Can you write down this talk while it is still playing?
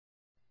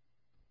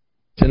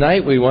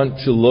Tonight we want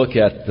to look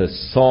at the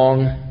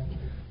Song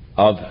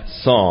of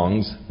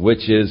Songs,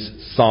 which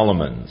is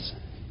Solomon's.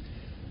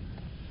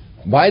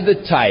 By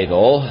the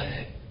title,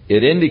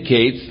 it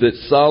indicates that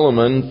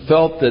Solomon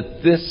felt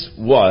that this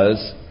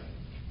was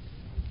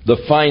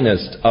the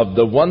finest of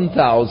the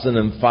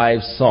 1,005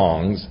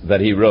 songs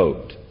that he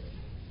wrote.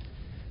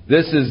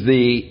 This is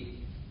the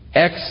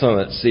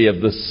excellency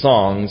of the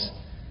songs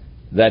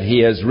that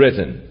he has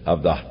written.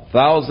 Of the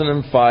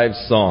 1,005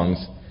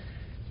 songs,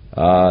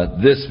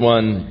 this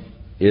one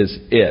is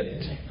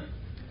it,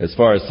 as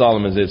far as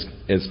Solomon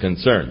is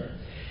concerned.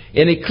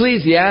 In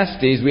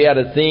Ecclesiastes, we had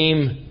a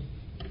theme,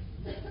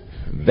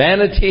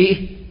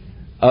 vanity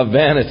of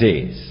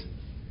vanities.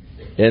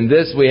 In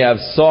this, we have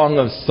Song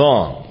of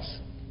Songs.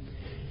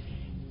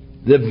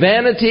 The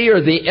vanity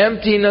or the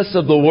emptiness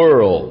of the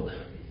world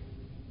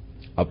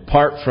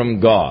apart from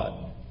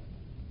God.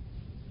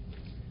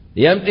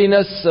 The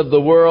emptiness of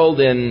the world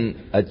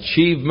in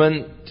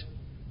achievement,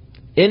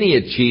 any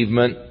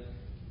achievement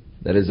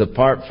that is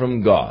apart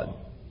from God.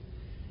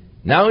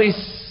 Now he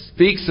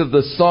speaks of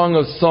the Song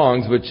of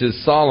Songs, which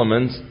is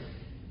Solomon's.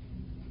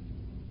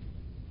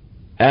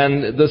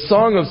 And the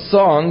Song of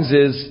Songs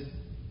is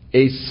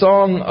a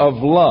song of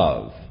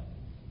love.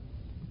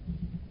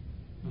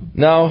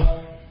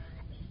 Now,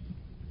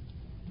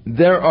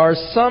 there are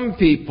some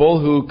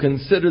people who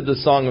consider the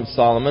Song of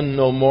Solomon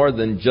no more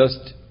than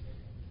just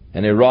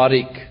an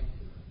erotic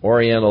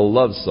oriental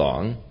love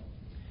song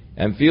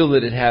and feel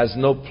that it has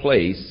no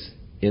place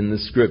in the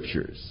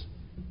Scriptures.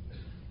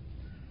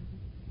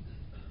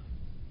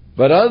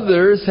 But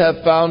others have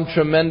found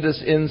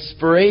tremendous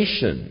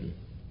inspiration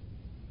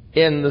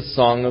in the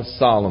Song of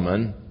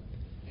Solomon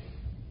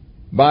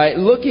by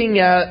looking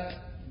at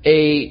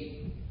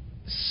a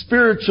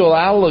spiritual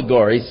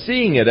allegory,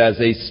 seeing it as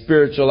a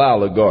spiritual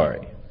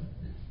allegory.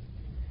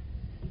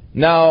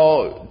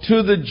 Now,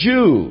 to the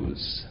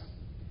Jews,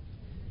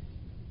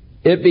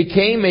 it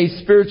became a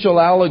spiritual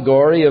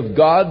allegory of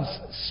God's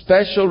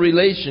special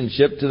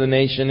relationship to the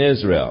nation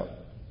Israel.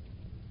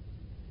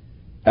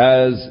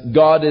 As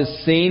God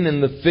is seen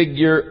in the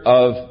figure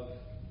of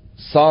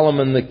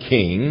Solomon the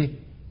king,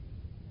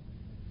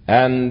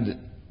 and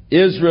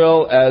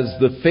Israel as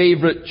the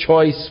favorite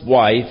choice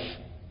wife,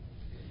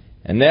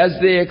 and as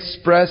they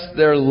express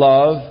their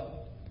love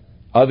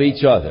of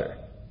each other.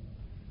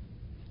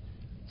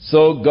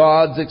 So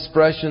God's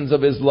expressions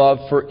of His love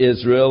for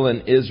Israel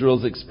and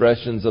Israel's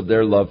expressions of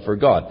their love for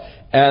God.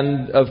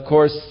 And of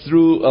course,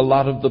 through a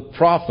lot of the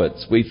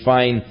prophets, we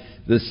find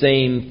the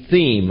same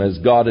theme as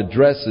God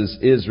addresses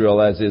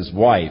Israel as His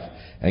wife.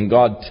 And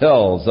God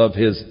tells of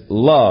His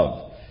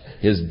love,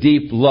 His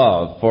deep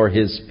love for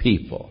His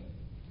people.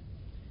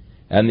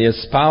 And the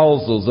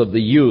espousals of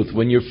the youth,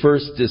 when you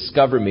first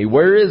discover me,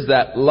 where is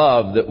that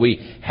love that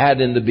we had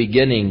in the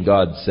beginning,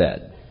 God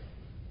said?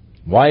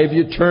 Why have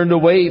you turned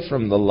away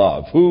from the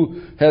love?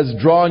 Who has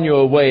drawn you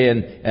away?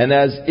 And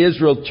as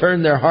Israel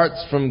turned their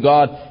hearts from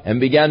God and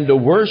began to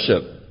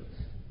worship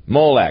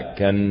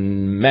Molech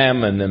and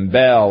Mammon and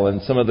Baal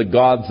and some of the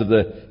gods of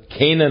the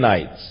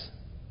Canaanites,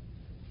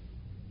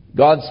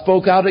 God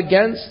spoke out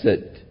against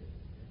it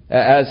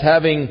as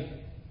having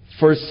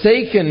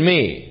forsaken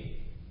me,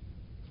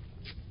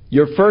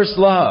 your first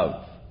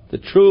love, the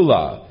true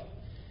love.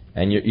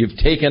 And you've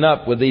taken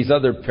up with these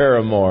other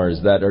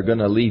paramours that are going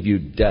to leave you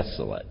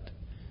desolate.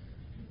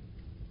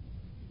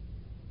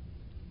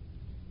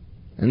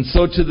 And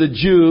so to the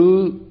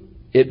Jew,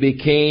 it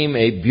became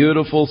a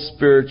beautiful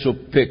spiritual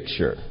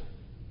picture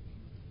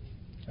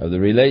of the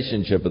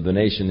relationship of the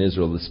nation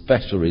Israel, the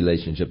special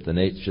relationship the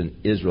nation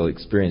Israel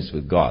experienced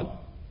with God.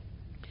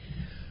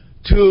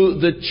 To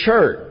the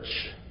church,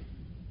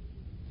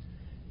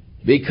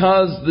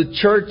 because the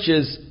church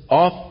is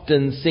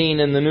often seen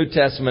in the New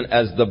Testament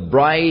as the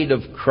bride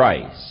of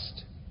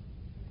Christ,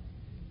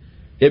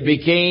 it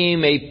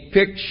became a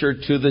picture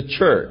to the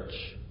church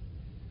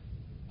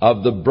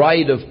of the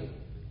bride of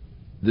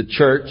the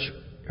church,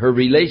 her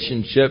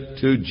relationship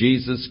to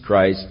Jesus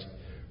Christ,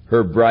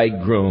 her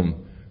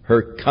bridegroom,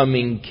 her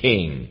coming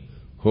king,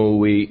 who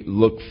we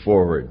look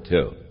forward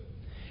to.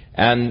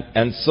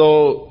 And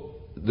so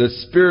the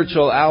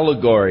spiritual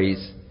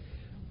allegories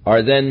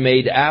are then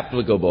made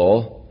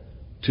applicable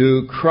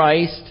to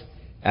Christ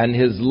and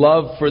His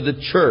love for the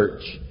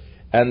church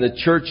and the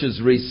church's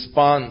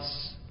response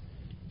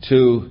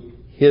to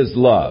His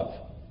love.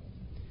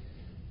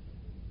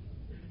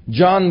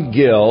 John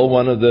Gill,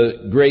 one of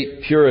the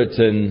great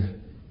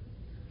Puritan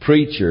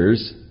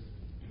preachers,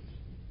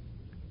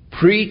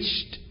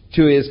 preached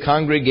to his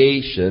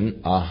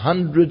congregation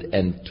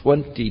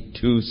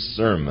 122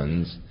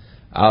 sermons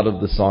out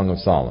of the Song of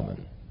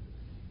Solomon.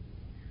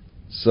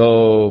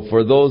 So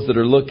for those that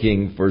are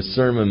looking for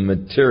sermon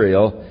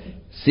material,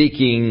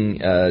 seeking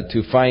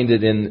to find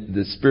it in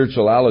the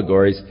spiritual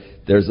allegories,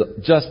 there's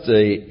just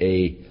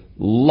a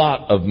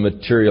lot of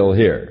material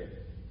here.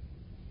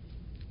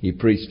 He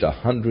preached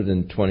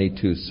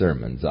 122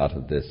 sermons out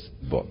of this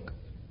book.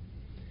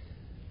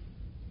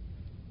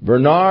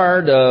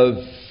 Bernard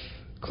of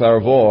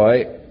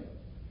Clairvaux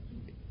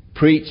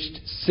preached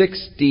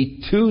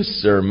 62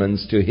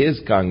 sermons to his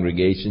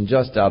congregation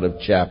just out of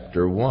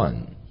chapter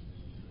 1.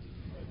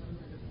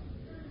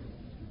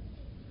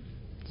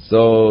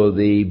 So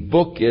the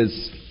book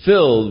is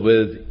filled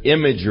with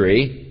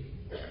imagery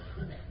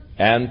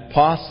and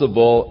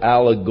possible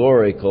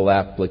allegorical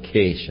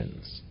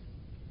applications.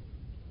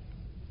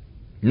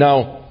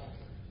 Now,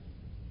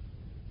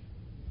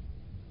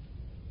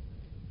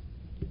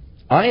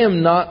 I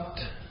am not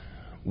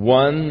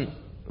one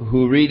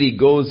who really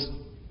goes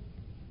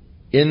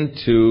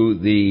into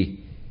the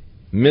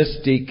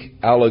mystic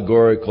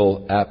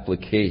allegorical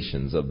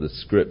applications of the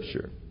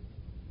Scripture.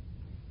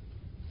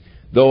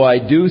 Though I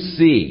do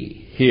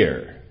see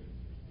here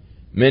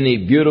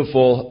many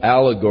beautiful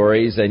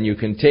allegories, and you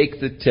can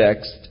take the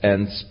text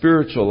and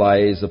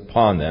spiritualize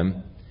upon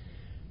them,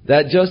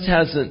 that just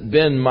hasn't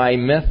been my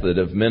method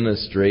of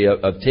ministry,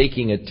 of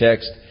taking a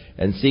text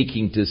and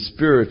seeking to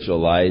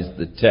spiritualize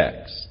the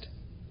text.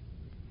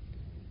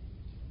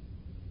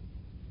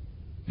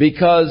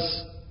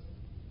 Because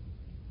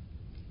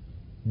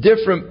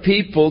different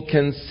people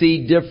can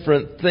see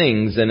different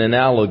things in an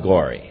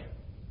allegory.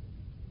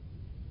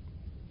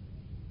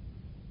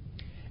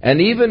 And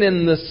even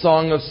in the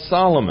Song of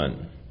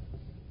Solomon,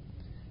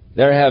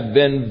 there have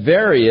been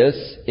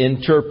various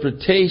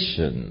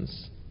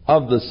interpretations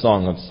of the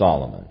Song of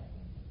Solomon.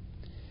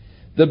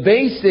 The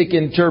basic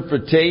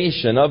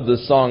interpretation of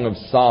the Song of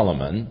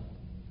Solomon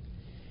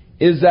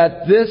is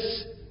that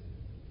this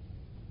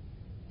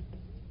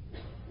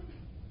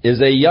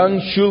is a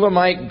young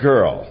Shulamite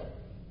girl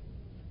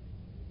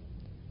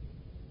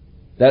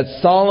that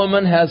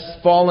Solomon has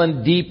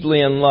fallen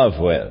deeply in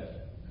love with.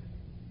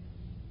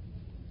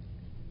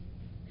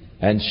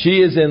 And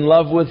she is in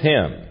love with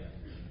him.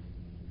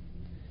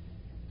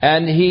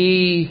 And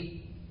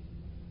he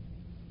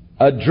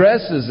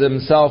addresses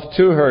himself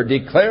to her,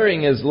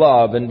 declaring his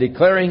love and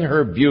declaring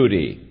her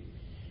beauty.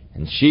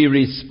 And she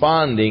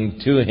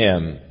responding to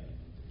him,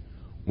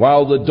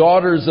 while the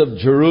daughters of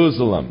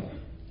Jerusalem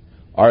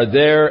are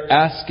there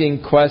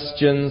asking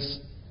questions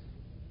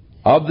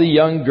of the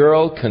young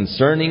girl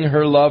concerning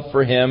her love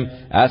for him,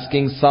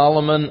 asking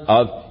Solomon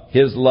of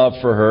his love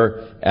for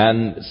her.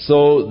 And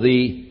so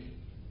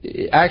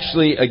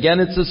actually,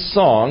 again, it's a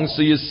song,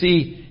 so you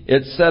see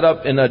it's set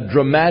up in a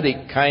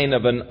dramatic kind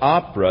of an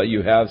opera.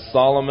 You have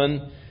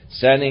Solomon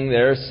standing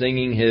there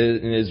singing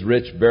in his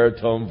rich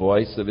baritone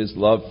voice of his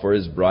love for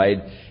his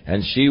bride,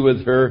 and she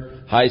with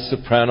her high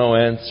soprano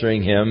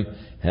answering him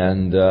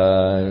and,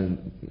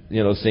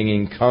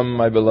 singing, "Come,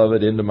 my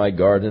beloved, into my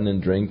garden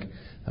and drink,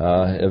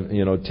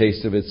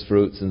 taste of its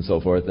fruits," and so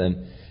forth.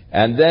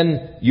 And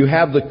then you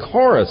have the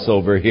chorus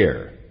over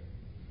here.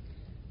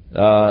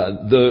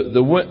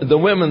 The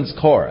women's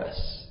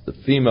chorus, the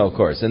female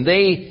chorus, and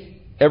they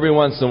every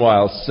once in a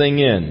while sing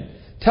in,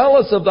 "Tell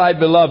us of thy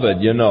beloved,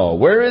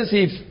 where is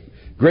he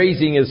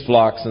grazing his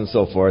flocks," and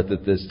so forth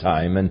at this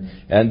time,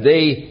 and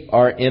they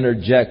are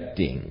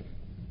interjecting.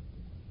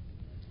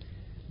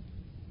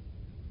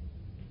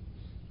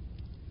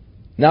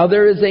 Now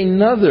there is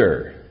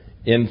another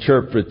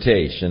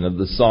interpretation of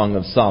the Song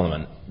of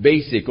Solomon,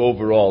 basic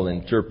overall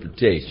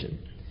interpretation,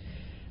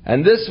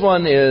 and this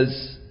one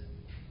is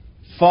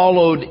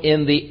followed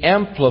in the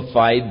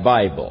Amplified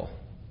Bible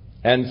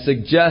and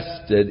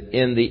suggested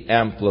in the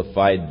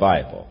Amplified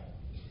Bible.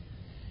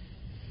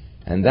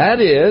 And that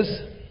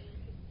is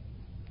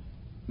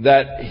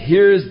that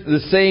here's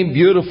the same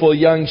beautiful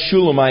young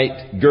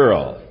Shulamite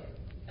girl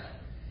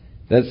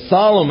that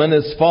Solomon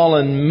has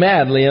fallen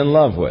madly in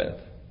love with.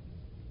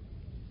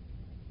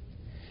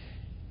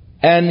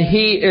 And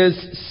he is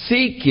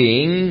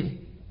seeking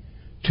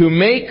to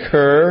make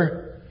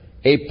her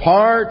a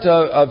part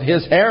of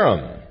his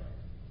harem.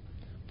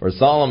 For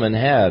Solomon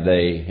had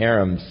a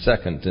harem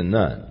second to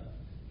none.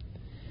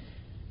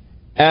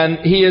 And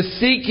he is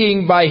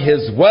seeking by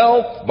his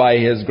wealth, by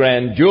his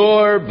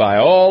grandeur, by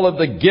all of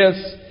the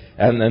gifts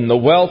and then the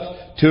wealth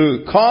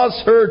to cause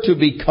her to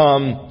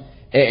become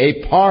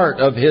a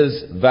part of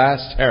his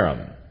vast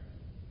harem.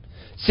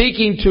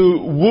 Seeking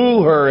to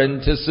woo her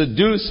and to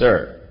seduce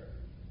her.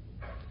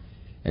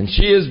 And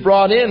she is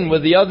brought in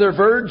with the other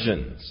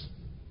virgins.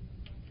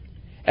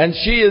 And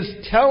she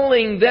is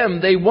telling them,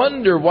 they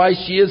wonder why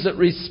she isn't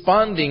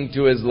responding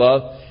to his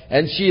love.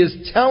 And she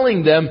is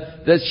telling them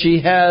that she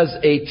has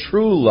a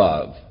true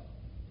love,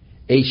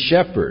 a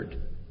shepherd.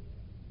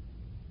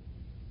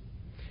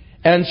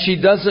 And she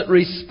doesn't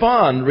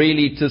respond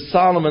really to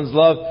Solomon's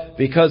love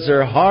because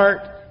her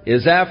heart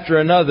is after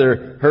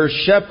another, her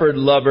shepherd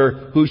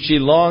lover who she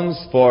longs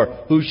for,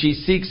 who she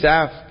seeks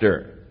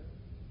after.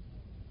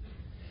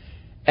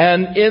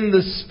 And in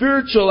the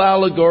spiritual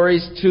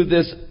allegories to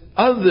this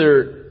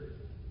other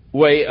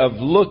way of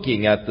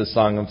looking at the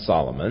Song of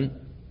Solomon,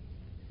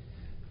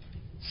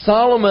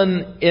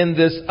 Solomon in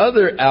this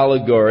other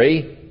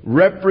allegory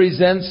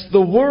represents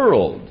the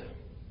world.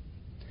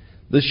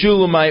 The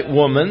Shulamite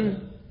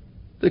woman,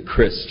 the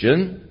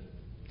Christian,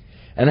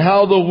 and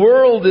how the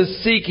world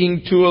is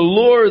seeking to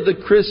allure the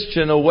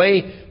Christian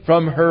away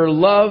from her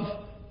love,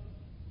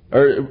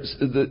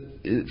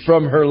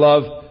 from her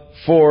love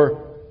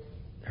for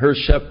her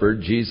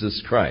shepherd,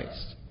 Jesus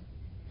Christ.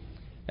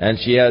 And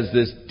she has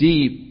this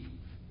deep,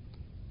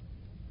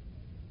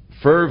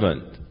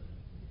 fervent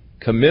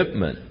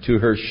commitment to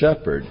her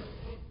shepherd,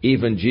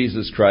 even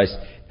Jesus Christ,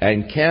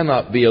 and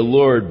cannot be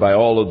allured by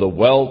all of the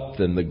wealth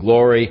and the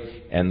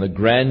glory and the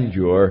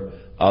grandeur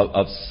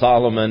of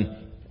Solomon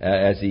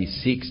as he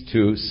seeks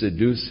to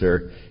seduce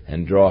her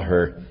and draw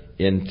her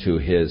into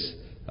his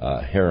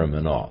harem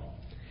and all.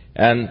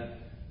 And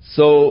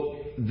so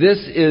this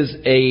is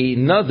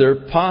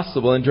another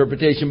possible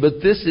interpretation,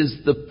 but this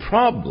is the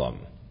problem,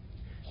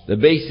 the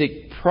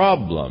basic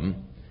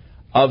problem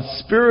of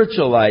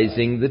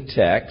spiritualizing the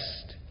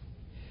text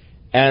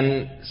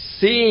and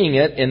seeing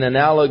it in an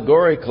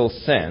allegorical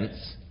sense,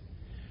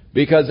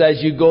 because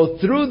as you go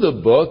through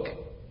the book,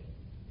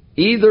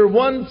 either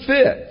one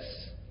fits,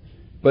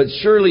 but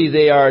surely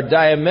they are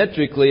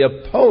diametrically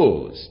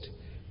opposed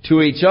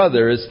to each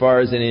other as far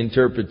as an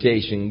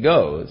interpretation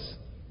goes.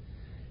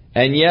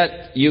 And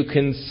yet you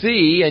can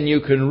see and you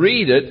can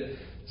read it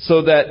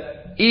so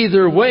that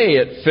either way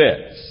it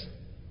fits.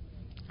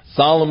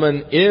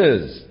 Solomon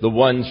is the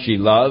one she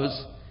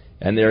loves,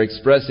 and they're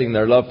expressing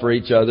their love for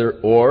each other,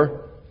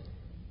 or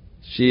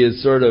she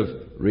is sort of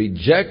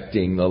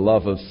rejecting the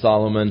love of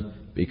Solomon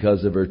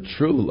because of her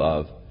true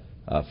love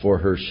for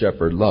her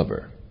shepherd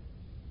lover.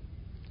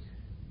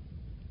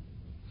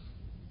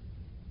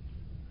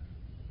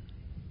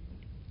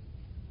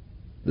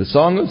 The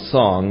Song of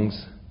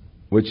Songs,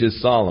 which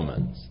is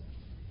Solomon's,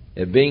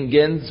 it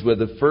begins with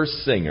the first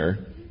singer,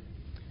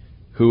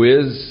 who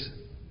is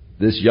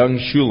this young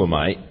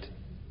Shulamite,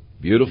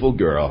 beautiful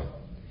girl,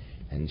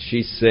 and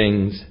she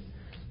sings,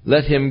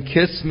 "Let him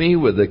kiss me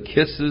with the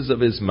kisses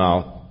of his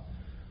mouth,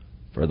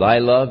 for thy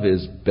love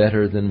is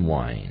better than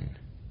wine.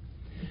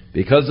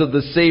 Because of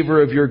the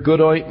savor of your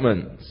good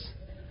ointments,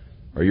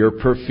 or your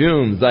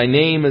perfumes, thy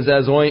name is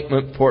as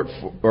ointment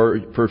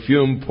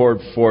perfume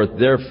poured forth,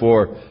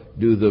 therefore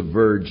do the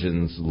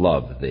virgins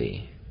love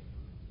thee.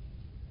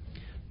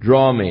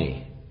 Draw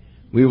me,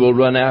 we will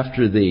run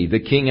after thee. The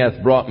king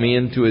hath brought me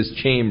into his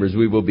chambers.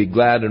 We will be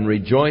glad and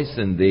rejoice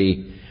in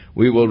thee.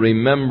 We will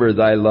remember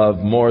thy love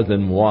more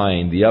than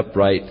wine. The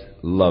upright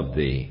love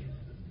thee."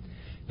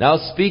 Now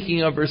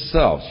speaking of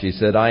herself, she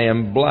said, "I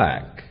am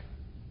black,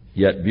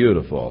 yet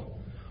beautiful.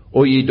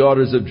 O ye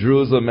daughters of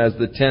Jerusalem, as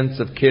the tents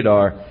of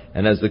Kedar,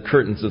 and as the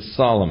curtains of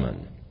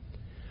Solomon.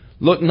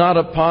 Look not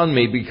upon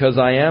me, because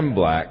I am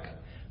black."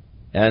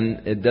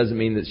 And it doesn't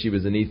mean that she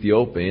was an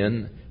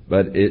Ethiopian,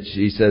 but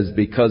she says,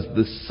 "Because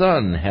the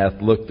sun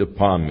hath looked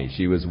upon me."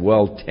 She was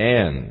well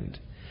tanned.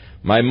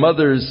 "My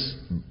mother's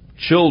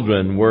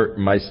children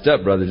my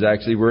stepbrothers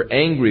actually, were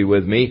angry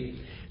with me.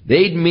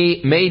 They'd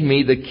made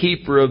me the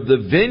keeper of the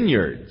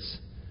vineyards.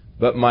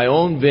 But my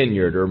own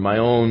vineyard, or my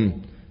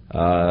own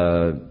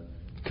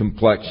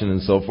complexion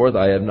and so forth,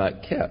 I have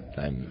not kept.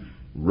 I'm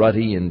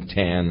ruddy and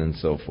tan and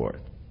so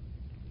forth.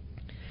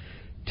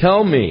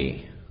 Tell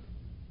me,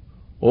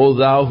 O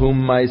thou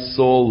whom my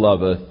soul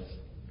loveth,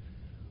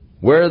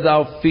 where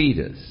thou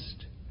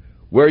feedest,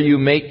 where you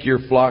make your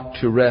flock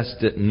to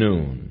rest at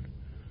noon.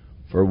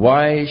 For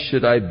why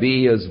should I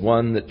be as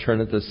one that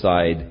turneth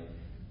aside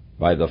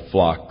by the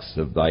flocks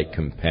of thy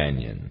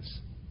companions?"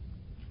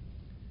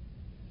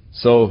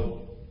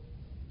 So,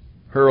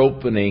 her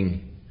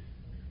opening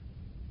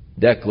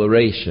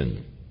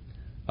declaration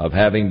of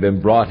having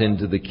been brought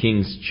into the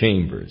king's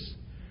chambers,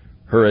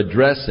 her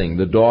addressing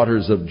the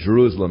daughters of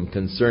Jerusalem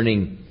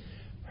concerning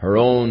her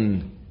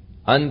own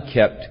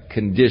unkept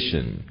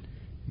condition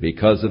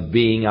because of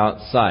being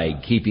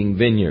outside, keeping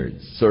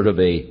vineyards, sort of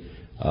a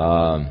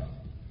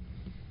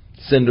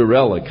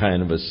Cinderella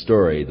kind of a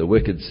story. The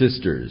wicked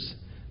sisters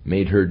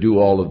made her do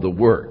all of the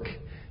work,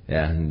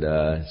 and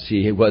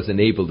she wasn't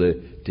able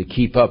to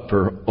keep up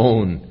her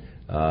own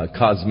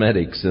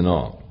cosmetics and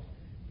all.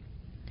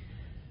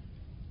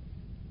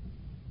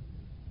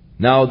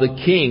 Now the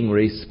king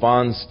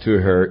responds to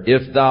her,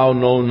 "If thou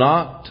know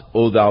not,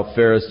 O thou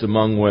fairest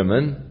among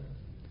women,"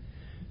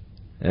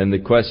 and the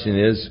question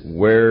is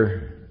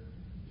where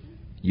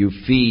you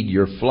feed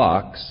your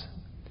flocks.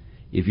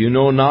 "If you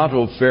know not,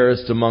 O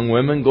fairest among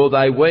women, go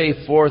thy way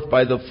forth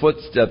by the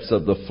footsteps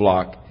of the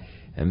flock,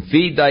 and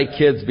feed thy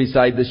kids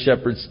beside the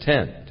shepherd's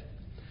tent.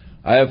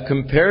 I have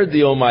compared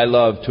thee, O my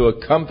love, to a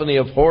company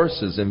of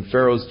horses in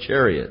Pharaoh's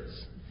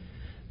chariots.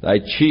 Thy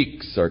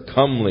cheeks are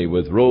comely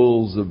with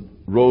rows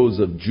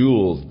of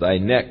jewels, thy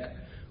neck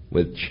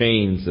with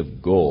chains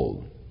of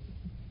gold.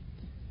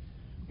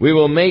 We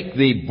will make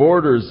thee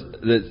borders,"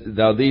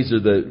 now these are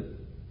the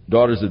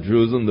daughters of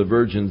Jerusalem, the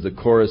virgins, the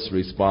chorus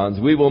responds,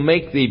 "We will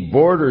make thee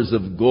borders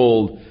of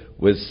gold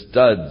with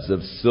studs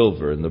of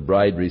silver." And the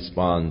bride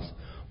responds,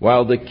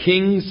 "While the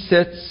king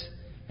sits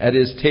at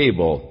his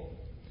table,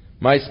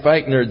 my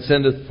spikenard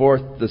sendeth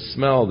forth the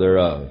smell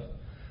thereof.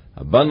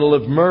 A bundle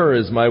of myrrh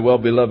is my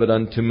well-beloved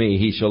unto me.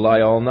 He shall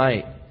lie all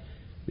night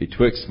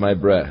betwixt my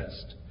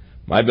breast.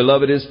 My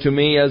beloved is to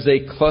me as a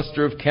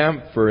cluster of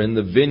camphor in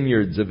the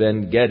vineyards of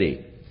En-gedi."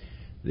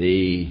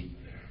 The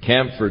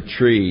camphor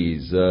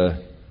trees,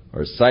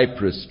 or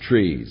cypress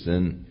trees,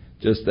 and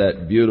just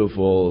that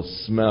beautiful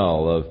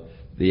smell of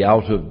the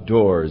out of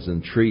doors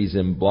and trees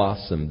in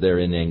blossom there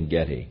in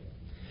En-Gedi.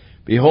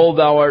 Behold,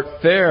 thou art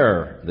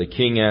fair, the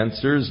king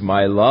answers,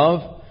 my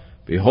love.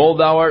 Behold,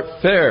 thou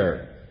art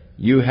fair,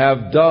 you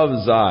have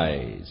dove's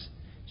eyes.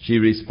 She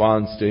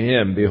responds to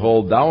him,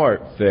 behold, thou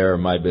art fair,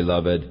 my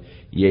beloved,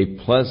 yea,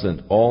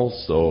 pleasant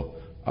also,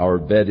 our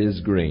bed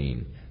is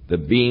green. The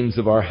beams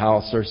of our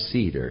house are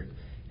cedar,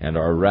 and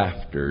our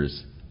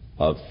rafters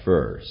of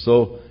fir.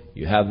 So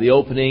you have the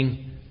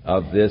opening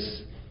of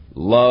this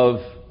love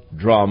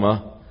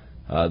drama,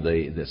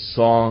 the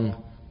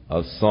Song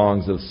of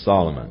Songs of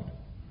Solomon.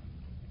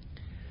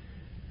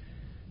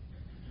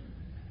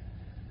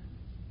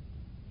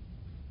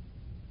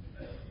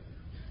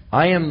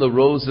 I am the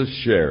rose of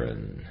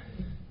Sharon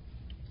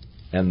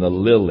and the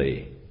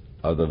lily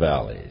of the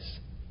valleys.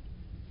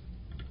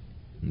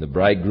 And the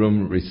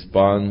bridegroom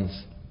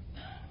responds,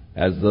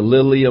 as the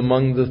lily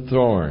among the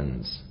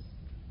thorns,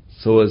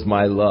 so is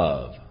my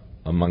love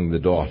among the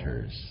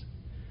daughters.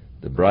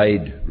 The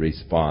bride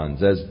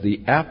responds, as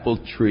the apple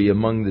tree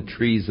among the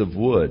trees of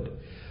wood,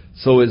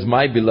 so is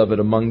my beloved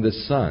among the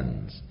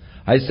sons.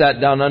 I sat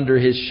down under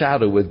his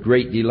shadow with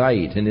great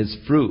delight, and his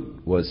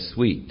fruit was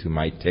sweet to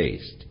my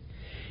taste.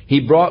 He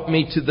brought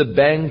me to the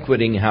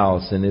banqueting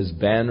house, and his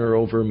banner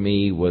over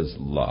me was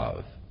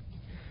love.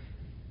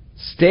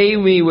 Stay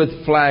me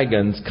with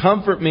flagons,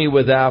 comfort me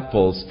with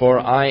apples, for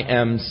I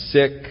am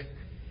sick.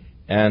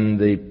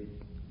 And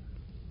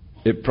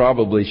it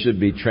probably should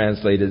be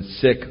translated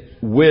sick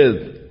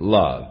with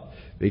love,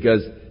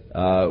 because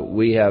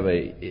we have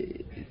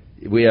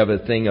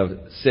a thing of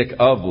sick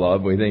of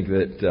love. We think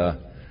that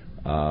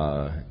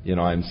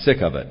I'm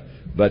sick of it,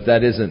 but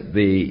that isn't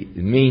the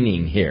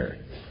meaning here.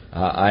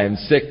 I am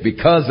sick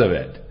because of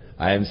it.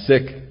 I am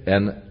sick,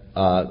 and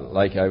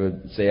like I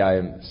would say, I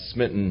am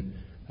smitten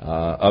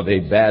of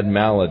a bad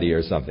malady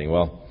or something.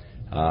 Well,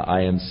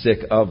 I am sick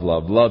of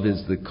love. Love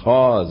is the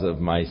cause of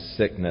my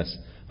sickness.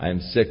 I am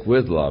sick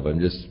with love. I'm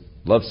just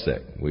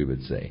lovesick, we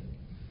would say.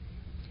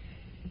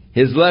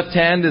 His left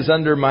hand is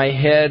under my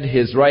head.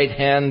 His right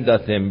hand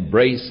doth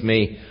embrace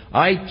me.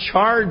 I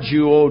charge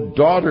you, O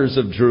daughters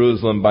of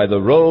Jerusalem, by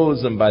the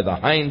roes and by the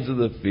hinds of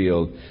the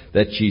field,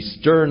 that ye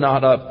stir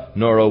not up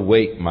nor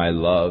awake my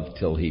love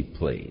till he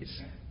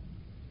please.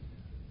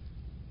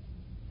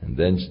 And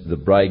then the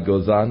bride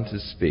goes on to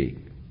speak.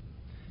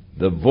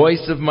 The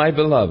voice of my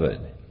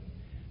beloved.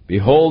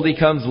 Behold, he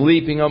comes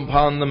leaping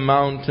upon the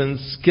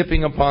mountains,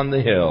 skipping upon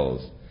the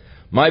hills.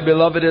 My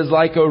beloved is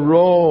like a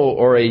roe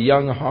or a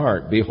young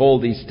hart.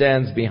 Behold, he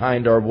stands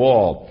behind our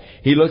wall.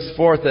 He looks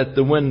forth at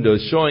the window,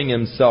 showing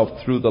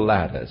himself through the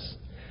lattice.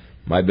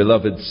 My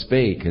beloved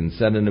spake and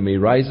said unto me,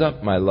 Rise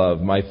up, my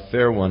love, my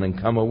fair one, and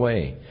come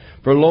away.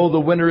 For lo, the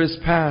winter is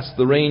past,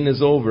 the rain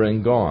is over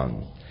and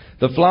gone.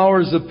 The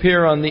flowers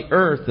appear on the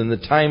earth in the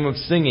time of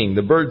singing.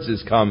 The birds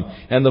is come,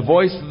 and the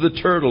voice of the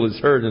turtle is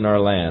heard in our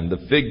land.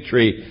 The fig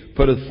tree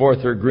putteth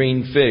forth her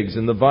green figs,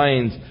 and the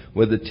vines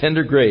with the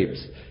tender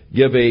grapes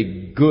give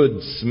a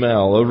good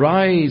smell.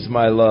 Arise,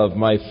 my love,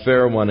 my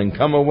fair one, and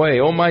come away.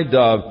 O my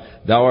dove,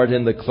 thou art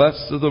in the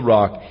clefts of the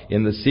rock,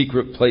 in the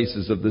secret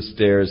places of the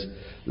stairs.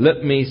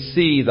 Let me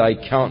see thy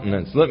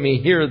countenance. Let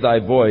me hear thy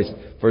voice,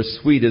 for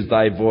sweet is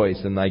thy voice,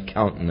 and thy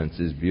countenance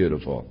is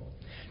beautiful.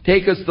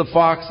 Take us the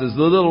foxes,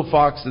 the little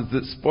foxes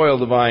that spoil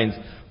the vines,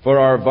 for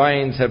our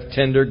vines have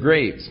tender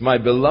grapes. My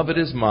beloved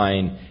is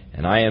mine,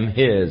 and I am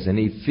his, and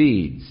he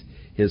feeds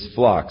his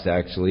flocks,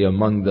 actually,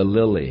 among the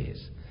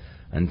lilies.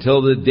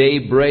 Until the day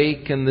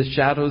break and the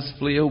shadows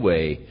flee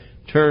away,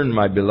 turn,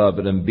 my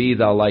beloved, and be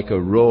thou like a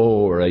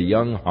roe or a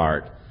young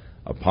hart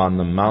upon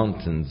the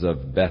mountains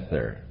of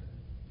Bether.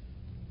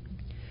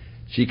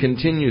 She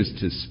continues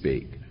to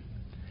speak.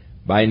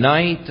 By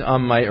night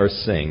on my, or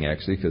sing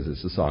actually, because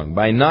it's a song.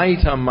 By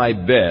night on my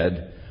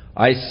bed,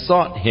 I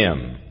sought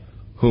him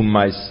whom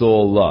my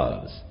soul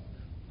loves.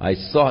 I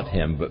sought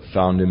him, but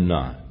found him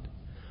not.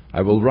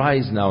 I will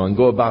rise now and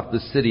go about the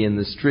city in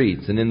the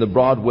streets and in the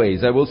broad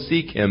ways. I will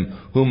seek him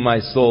whom my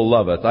soul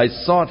loveth. I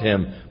sought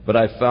him, but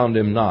I found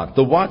him not.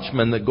 The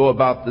watchmen that go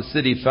about the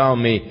city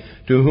found me,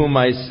 to whom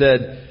I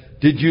said,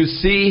 Did you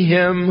see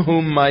him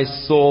whom my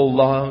soul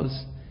loves?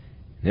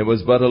 It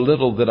was but a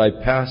little that I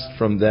passed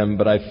from them,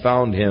 but I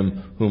found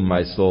him whom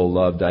my soul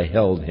loved. I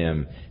held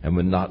him and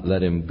would not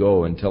let him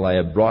go until I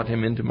had brought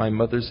him into my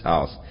mother's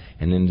house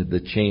and into the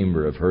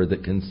chamber of her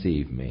that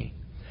conceived me.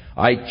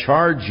 I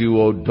charge you,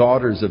 O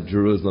daughters of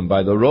Jerusalem,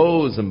 by the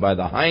roes and by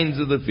the hinds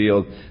of the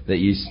field, that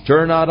ye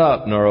stir not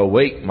up nor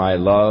awake my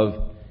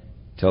love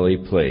till he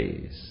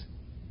please.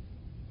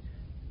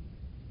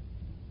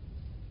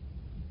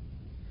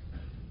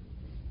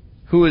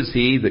 Who is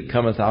he that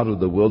cometh out of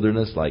the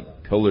wilderness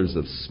like pillars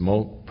of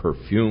smoke,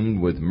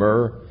 perfumed with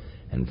myrrh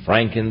and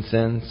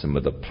frankincense, and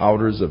with the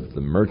powders of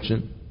the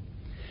merchant?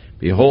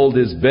 Behold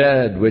his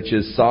bed, which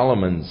is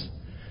Solomon's.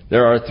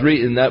 There are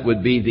three, and that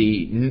would be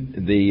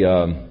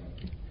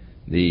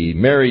the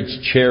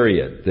marriage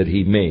chariot that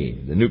he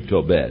made, the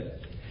nuptial bed.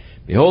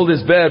 Behold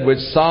his bed, which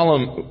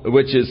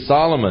is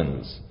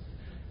Solomon's.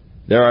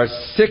 There are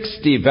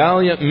 60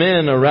 valiant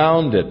men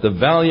around it, the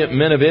valiant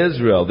men of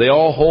Israel. They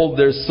all hold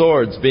their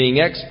swords, being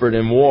expert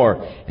in war,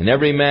 and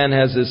every man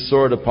has his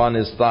sword upon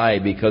his thigh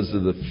because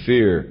of the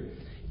fear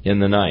in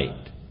the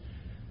night.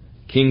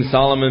 King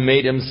Solomon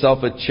made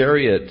himself a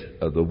chariot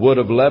of the wood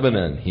of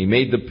Lebanon. He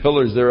made the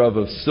pillars thereof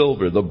of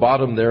silver, the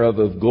bottom thereof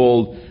of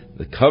gold,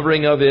 the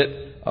covering of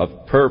it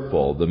of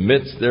purple, the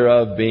midst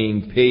thereof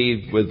being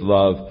paved with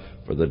love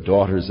for the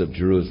daughters of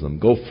Jerusalem.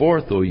 Go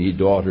forth, O ye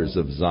daughters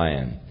of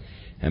Zion.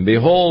 And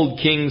behold,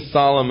 King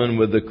Solomon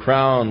with the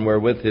crown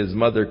wherewith his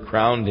mother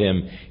crowned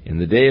him in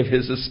the day of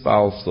his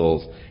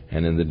espousals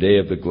and in the day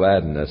of the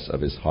gladness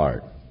of his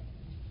heart.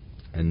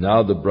 And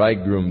now the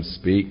bridegroom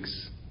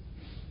speaks.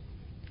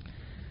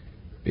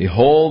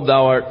 Behold,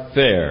 thou art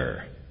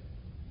fair,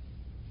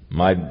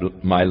 my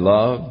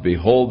love,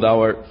 behold, thou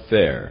art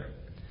fair.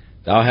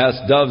 Thou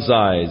hast dove's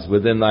eyes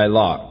within thy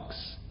locks.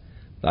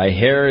 Thy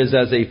hair is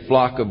as a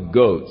flock of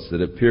goats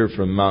that appear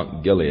from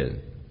Mount Gilead.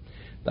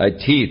 Thy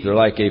teeth are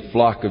like a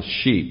flock of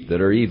sheep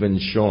that are even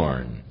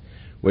shorn,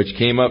 which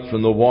came up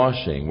from the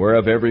washing,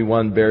 whereof every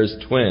one bears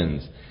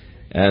twins,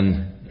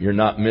 and you're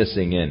not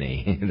missing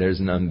any.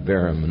 There's none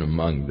barren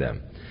among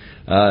them.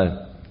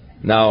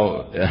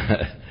 Now,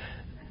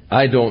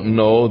 I don't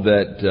know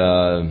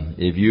that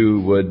if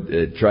you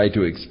would try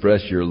to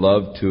express your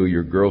love to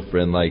your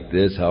girlfriend like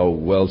this, how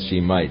well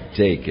she might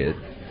take it.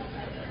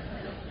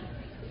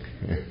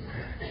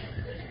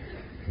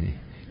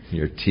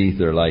 Your teeth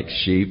are like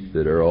sheep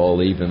that are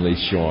all evenly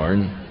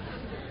shorn,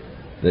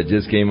 that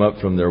just came up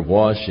from their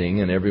washing,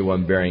 and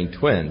everyone bearing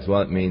twins.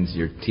 Well, it means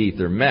your teeth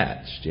are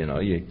matched.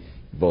 You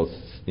both,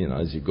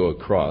 as you go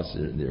across,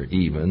 they're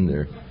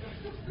even,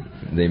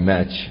 they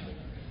match,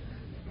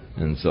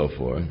 and so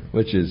forth,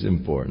 which is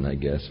important, I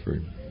guess, for.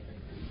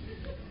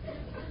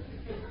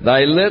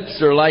 Thy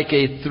lips are like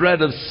a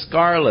thread of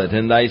scarlet,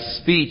 and thy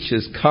speech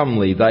is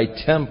comely. Thy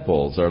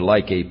temples are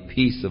like a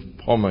piece of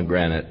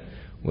pomegranate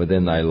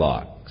within thy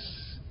locks.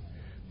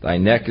 Thy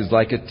neck is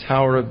like a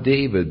tower of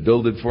David,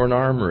 builded for an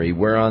armory,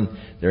 whereon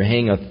there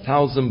hang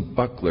 1,000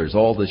 bucklers,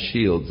 all the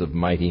shields of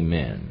mighty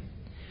men.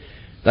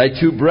 Thy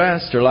two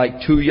breasts are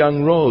like two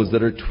young roes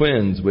that are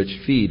twins, which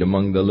feed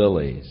among the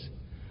lilies.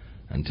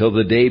 Until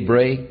the day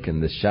break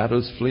and the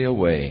shadows flee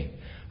away,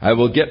 I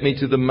will get me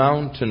to the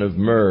mountain of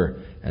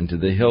myrrh and to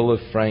the hill of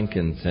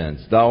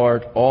frankincense. Thou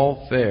art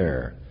all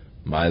fair,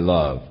 my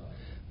love.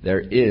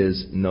 There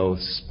is no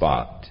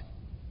spot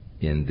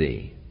in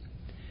thee.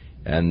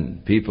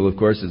 And people, of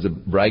course, as a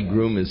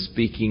bridegroom is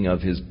speaking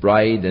of his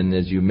bride, and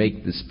as you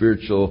make the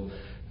spiritual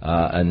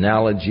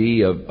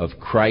analogy of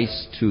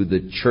Christ to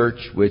the church,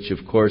 which, of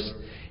course,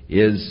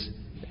 is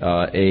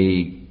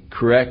a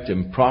correct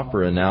and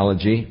proper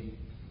analogy.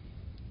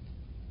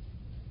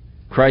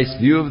 Christ's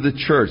view of the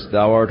church,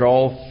 thou art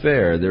all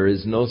fair, there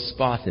is no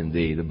spot in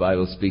thee. The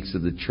Bible speaks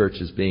of the church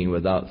as being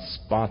without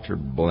spot or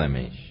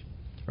blemish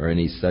or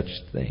any such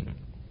thing.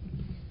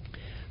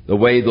 The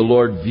way the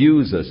Lord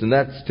views us, and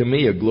that's to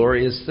me a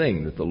glorious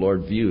thing, that the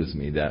Lord views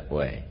me that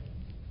way.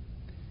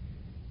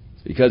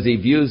 It's because He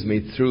views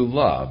me through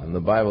love, and the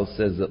Bible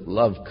says that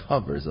love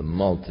covers a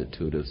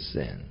multitude of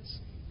sins.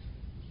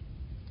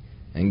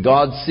 And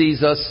God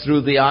sees us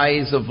through the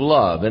eyes of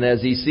love, and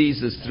as He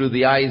sees us through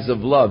the eyes of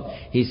love,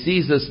 He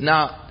sees us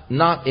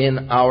not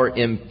in our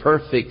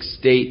imperfect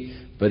state,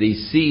 but He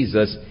sees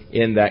us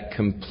in that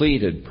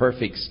completed,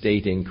 perfect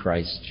state in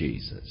Christ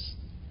Jesus.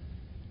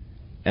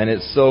 And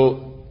it's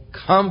so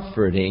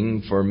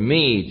comforting for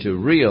me to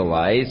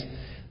realize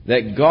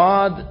that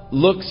God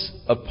looks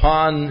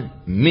upon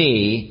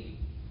me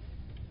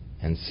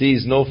and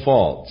sees no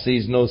fault,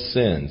 sees no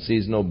sin,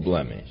 sees no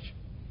blemish.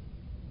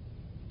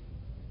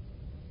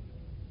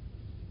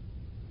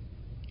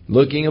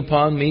 Looking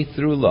upon me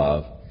through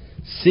love,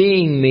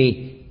 seeing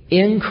me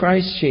in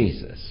Christ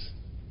Jesus,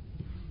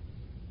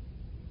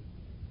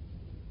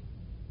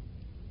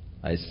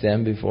 I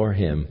stand before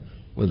Him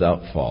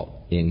without fault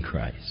in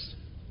Christ.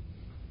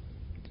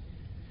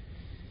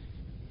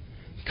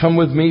 Come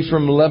with me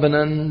from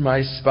Lebanon,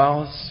 my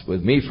spouse,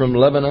 with me from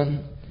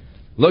Lebanon.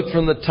 Look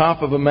from the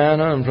top of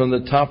Amana and from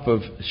the top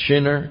of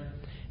Shinar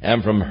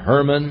and from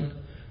Hermon,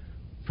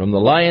 from the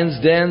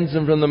lions' dens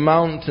and from the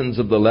mountains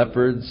of the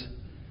leopards.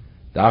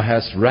 Thou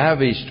hast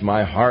ravished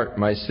my heart,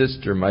 my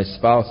sister, my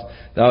spouse.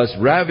 Thou hast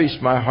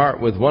ravished my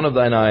heart with one of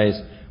thine eyes,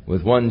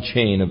 with one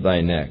chain of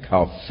thy neck.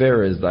 How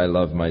fair is thy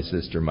love, my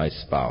sister, my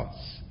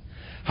spouse.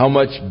 How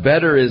much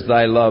better is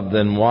thy love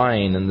than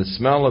wine, and the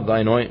smell of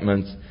thine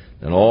ointments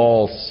than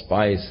all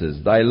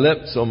spices. Thy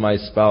lips, O my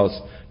spouse,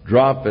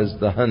 drop as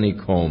the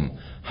honeycomb.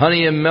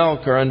 Honey and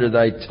milk are under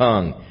thy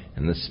tongue,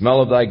 and the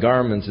smell of thy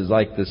garments is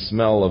like the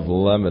smell of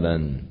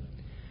Lebanon.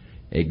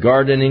 A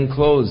garden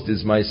enclosed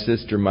is my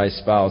sister, my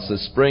spouse, a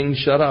spring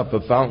shut up,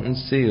 a fountain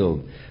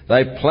sealed.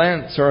 Thy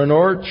plants are an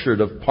orchard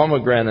of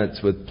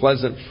pomegranates with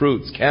pleasant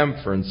fruits,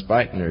 camphor and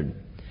spikenard.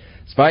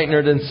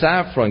 spikenard and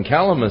saffron,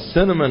 calamus,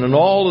 cinnamon, and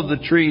all of the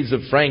trees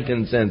of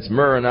frankincense,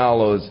 myrrh and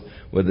aloes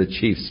were the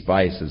chief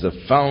spices, a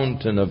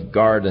fountain of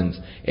gardens,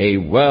 a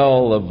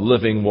well of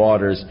living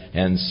waters,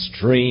 and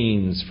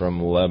streams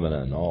from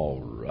Lebanon.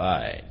 All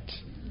right.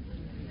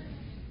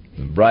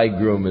 The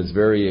bridegroom is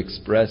very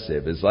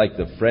expressive. It's like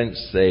the French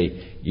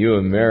say, you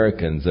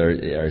Americans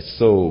are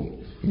so,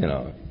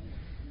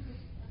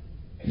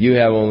 you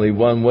have only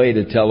one way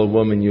to tell a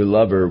woman you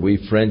love her.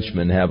 We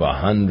Frenchmen have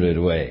 100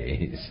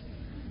 ways.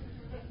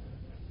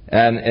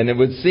 And it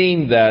would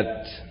seem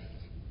that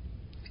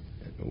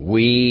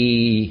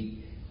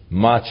we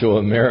macho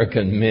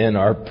American men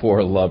are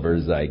poor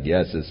lovers, I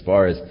guess, as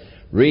far as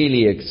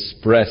really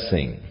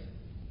expressing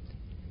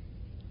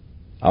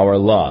our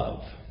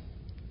love,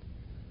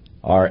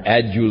 our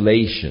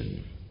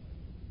adulation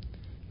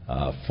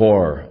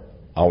for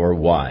our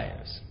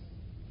wives.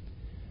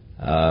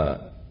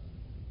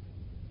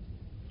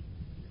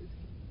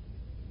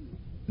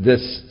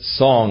 This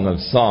Song of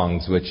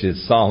Songs, which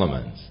is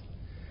Solomon's,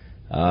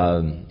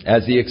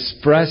 as he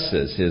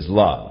expresses his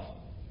love,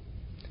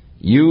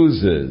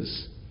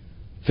 uses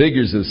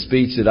figures of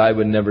speech that I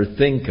would never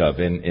think of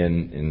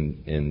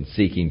in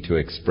seeking to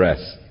express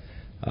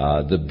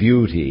the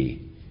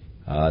beauty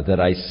that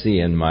I see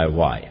in my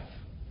wife.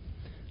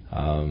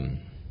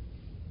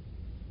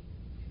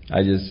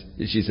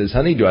 She says,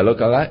 honey, do I look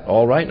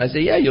all right? And I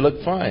say, yeah, you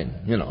look fine,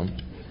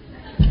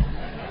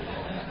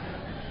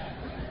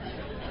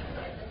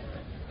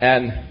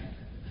 And,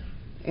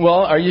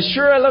 well, are you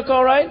sure I look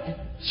all right?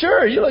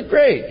 Sure, you look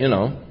great,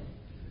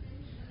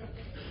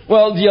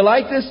 Well, do you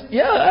like this?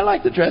 Yeah, I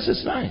like the dress.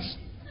 It's nice.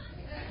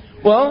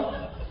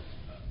 Well,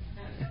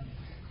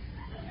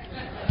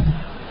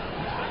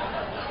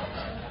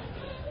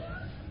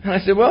 and I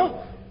said,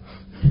 well,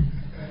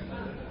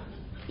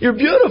 you're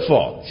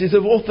beautiful. She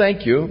said, well,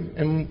 thank you.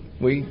 And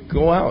we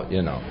go out,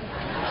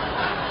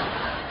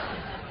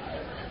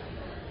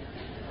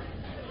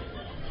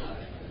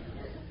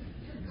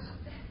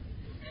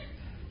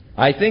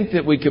 I think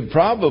that we could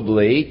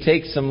probably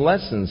take some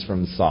lessons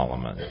from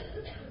Solomon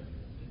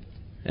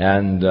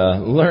and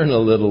learn a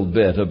little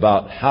bit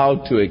about how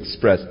to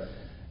express.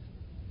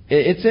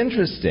 It's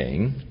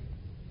interesting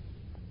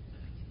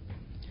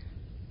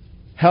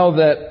how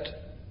that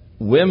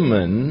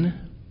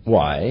women,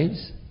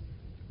 wives,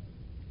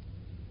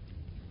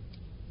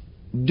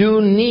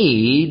 do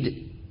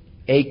need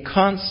a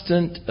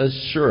constant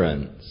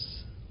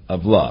assurance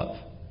of love.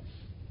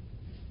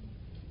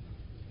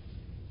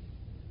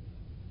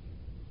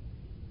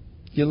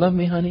 You love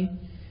me, honey?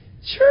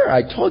 Sure,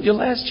 I told you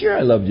last year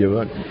I loved you.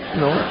 I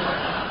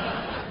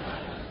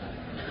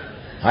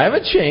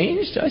haven't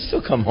changed. I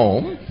still come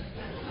home.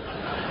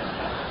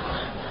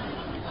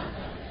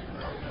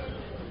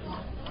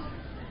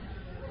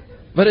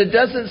 But it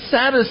doesn't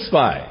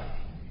satisfy.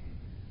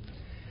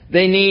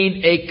 They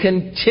need a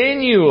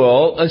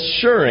continual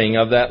assuring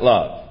of that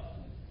love.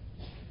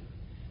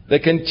 The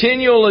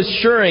continual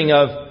assuring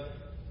of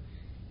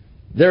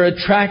their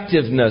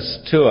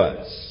attractiveness to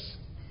us.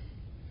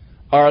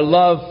 Our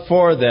love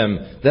for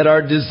them, that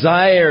our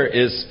desire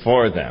is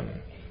for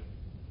them.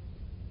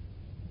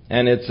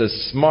 And it's a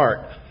smart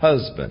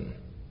husband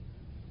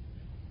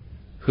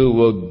who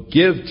will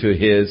give to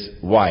his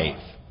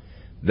wife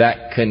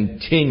that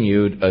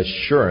continued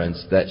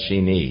assurance that she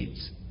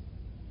needs.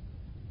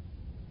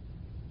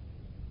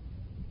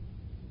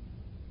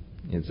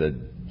 It's a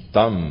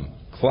dumb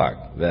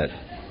cluck that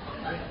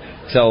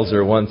tells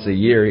her once a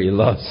year he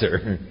loves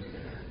her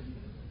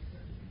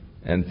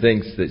and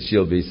thinks that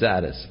she'll be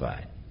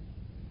satisfied.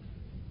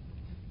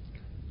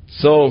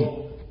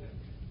 So,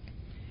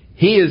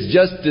 he is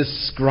just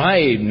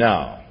described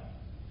now.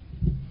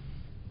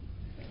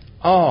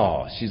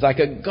 Oh, she's like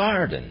a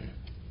garden.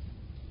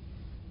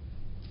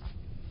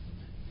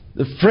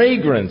 The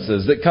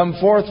fragrances that come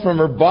forth from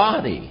her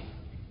body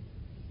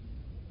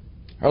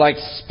are like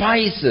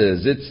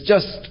spices. It's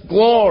just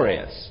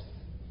glorious.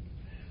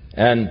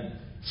 And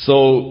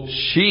so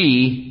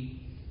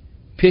she,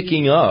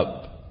 picking up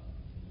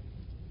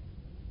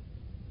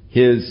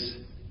his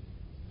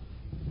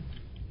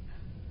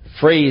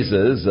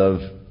phrases of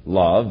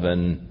love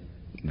and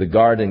the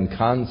garden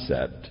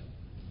concept,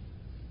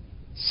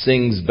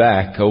 sings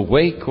back,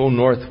 awake, O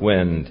north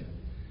wind,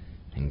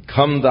 and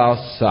come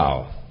thou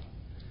south,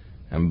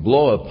 and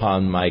blow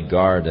upon my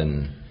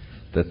garden,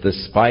 that the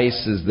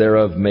spices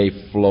thereof may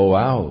flow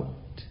out.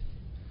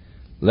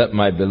 Let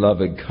my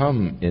beloved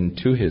come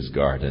into his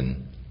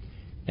garden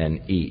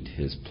and eat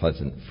his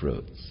pleasant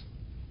fruits.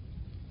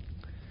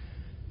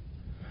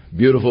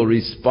 Beautiful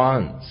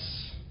response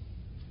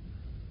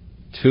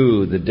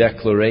to the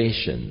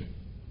declaration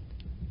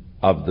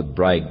of the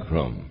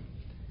bridegroom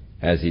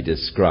as he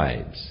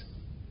describes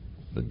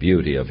the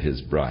beauty of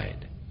his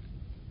bride.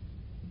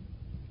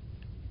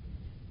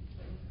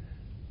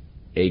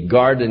 A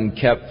garden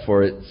kept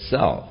for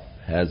itself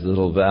has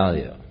little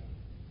value.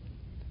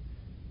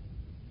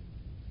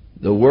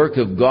 The work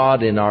of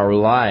God in our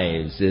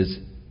lives is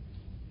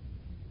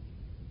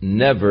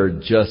never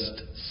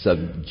just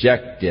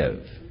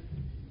subjective.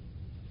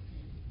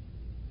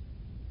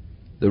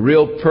 The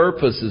real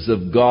purposes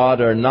of God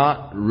are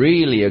not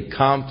really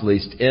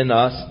accomplished in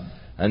us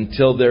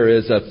until there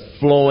is a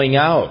flowing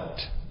out.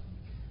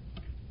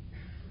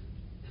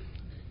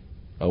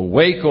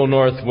 Awake, O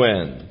north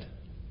wind,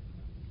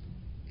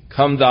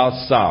 come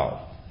thou south.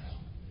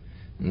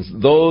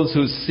 And those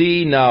who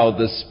see now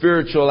the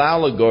spiritual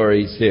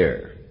allegories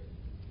here,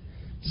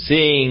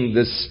 seeing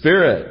the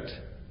Spirit,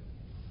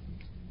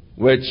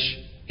 which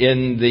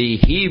in the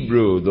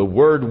Hebrew, the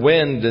word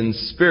wind and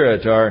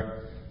spirit are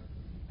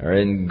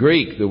in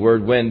Greek, the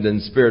word wind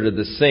and spirit are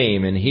the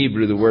same. In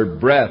Hebrew, the word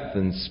breath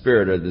and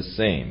spirit are the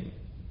same.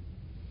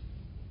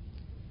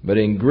 But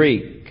in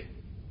Greek,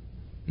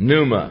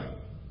 pneuma,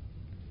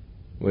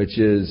 which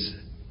is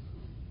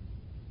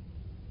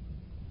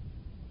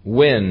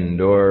wind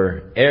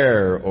or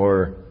air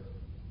or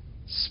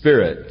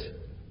spirit,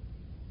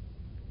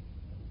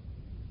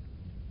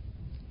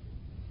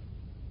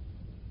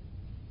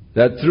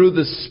 that through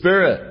the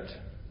Spirit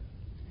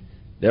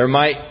there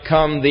might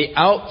come the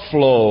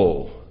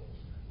outflow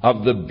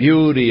of the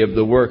beauty of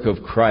the work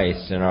of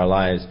Christ in our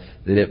lives,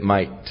 that it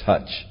might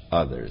touch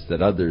others,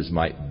 that others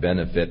might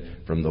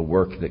benefit from the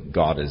work that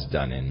God has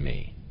done in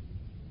me.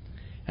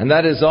 And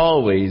that is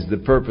always the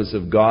purpose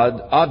of God.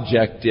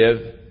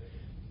 Objective,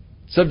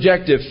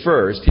 subjective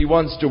first. He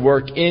wants to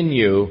work in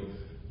you,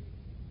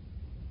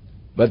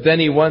 but then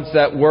He wants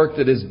that work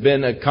that has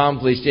been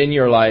accomplished in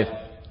your life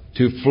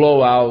to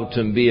flow out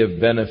and be of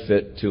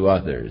benefit to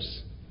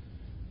others.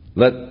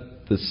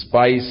 Let the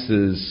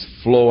spices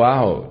flow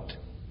out,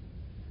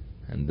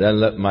 and then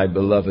let my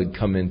beloved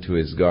come into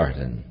His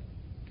garden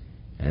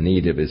and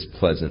eat of His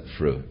pleasant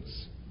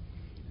fruits.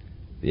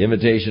 The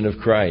invitation of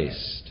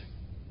Christ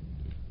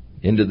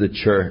into the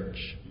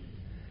church,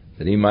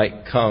 that He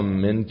might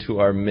come into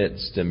our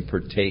midst and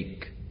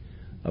partake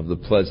of the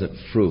pleasant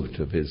fruit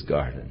of His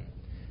garden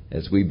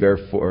as we bear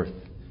forth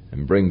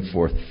and bring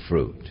forth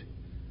fruit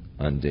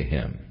unto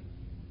Him.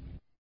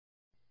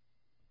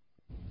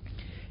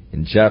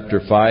 In chapter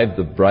 5,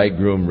 the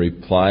bridegroom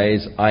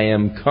replies, I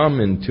am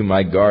come into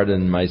my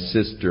garden, my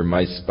sister,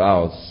 my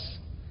spouse.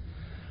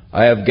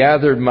 I have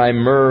gathered my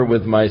myrrh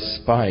with my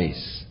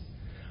spice.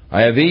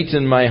 I have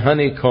eaten my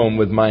honeycomb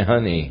with my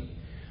honey.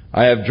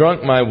 I have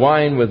drunk my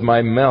wine with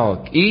my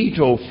milk. Eat,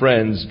 O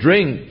friends,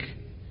 drink.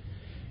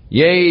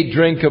 Yea,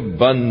 drink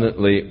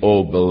abundantly,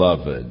 O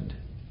beloved.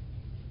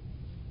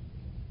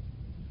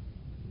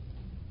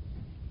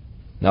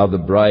 Now the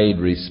bride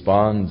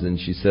responds, and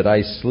she said,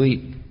 I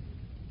sleep,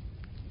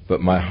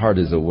 but my heart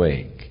is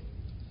awake.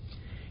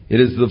 It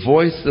is the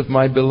voice of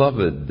my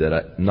beloved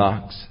that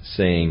knocks,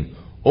 saying,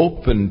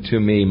 Open to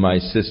me, my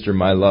sister,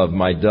 my love,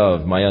 my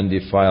dove, my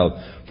undefiled,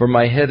 for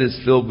my head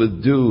is filled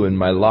with dew, and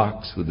my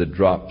locks with the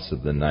drops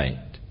of the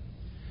night.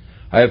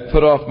 I have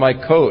put off my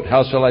coat,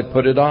 how shall I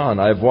put it on?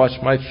 I have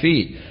washed my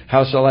feet,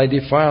 how shall I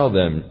defile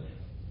them?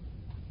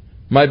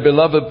 My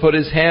beloved put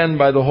his hand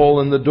by the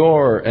hole in the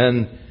door,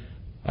 and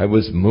I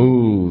was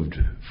moved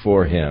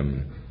for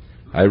him.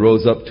 I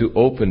rose up to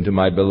open to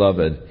my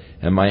beloved,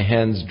 and my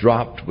hands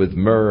dropped with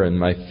myrrh, and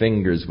my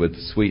fingers with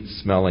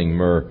sweet-smelling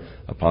myrrh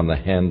upon the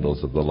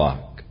handles of the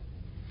lock.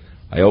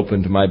 I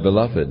opened to my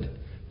beloved,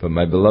 but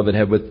my beloved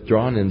had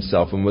withdrawn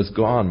himself and was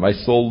gone. My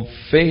soul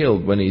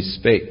failed when he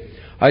spake.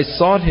 I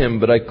sought him,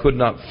 but I could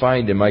not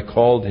find him. I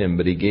called him,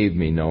 but he gave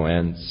me no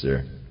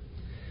answer.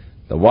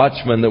 The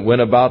watchmen that went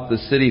about the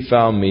city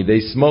found me. They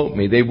smote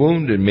me. They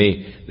wounded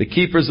me. The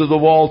keepers of the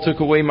wall took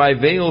away my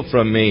veil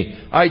from me.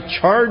 I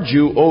charge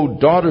you, O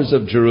daughters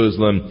of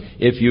Jerusalem,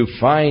 if you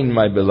find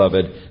my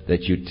beloved,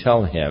 that you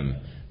tell him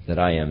that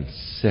I am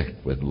sick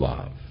with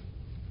love.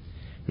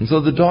 And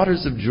so the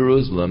daughters of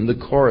Jerusalem, the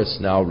chorus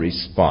now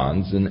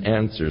responds and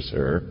answers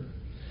her.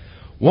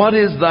 What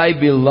is thy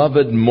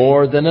beloved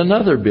more than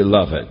another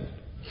beloved,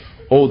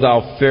 O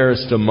thou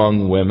fairest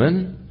among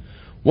women?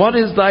 What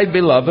is thy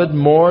beloved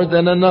more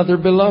than another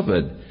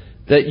beloved,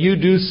 that you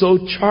do so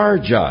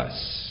charge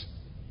us?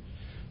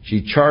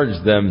 She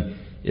charged them,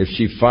 if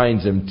she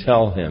finds him,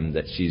 tell him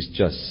that she's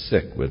just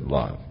sick with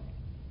love.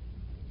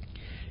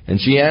 And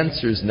she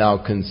answers now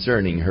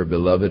concerning her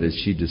beloved as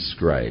she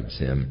describes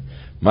him.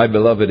 My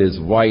beloved is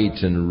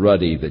white and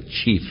ruddy, the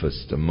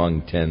chiefest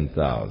among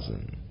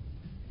 10,000.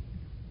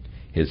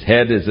 His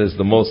head is as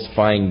the most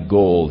fine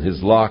gold.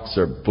 His locks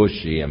are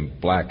bushy and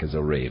black as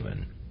a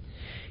raven.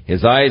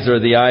 His eyes are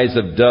the eyes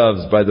of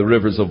doves by the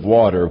rivers of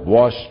water,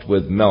 washed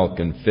with milk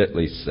and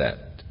fitly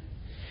set.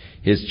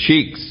 His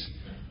cheeks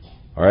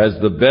are as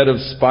the bed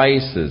of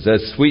spices,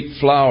 as sweet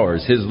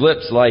flowers. His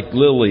lips like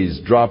lilies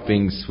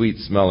dropping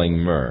sweet-smelling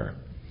myrrh.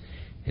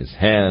 His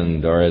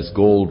hands are as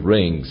gold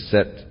rings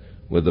set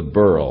with a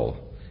beryl.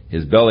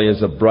 His belly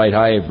is of bright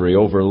ivory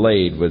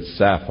overlaid with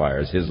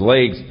sapphires. His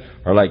legs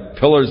are like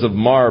pillars of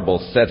marble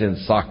set in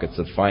sockets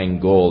of fine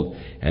gold.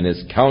 And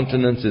his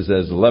countenance is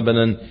as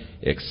Lebanon,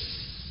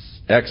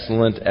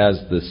 excellent as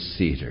the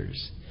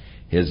cedars.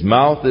 His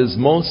mouth is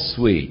most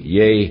sweet,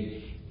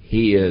 yea,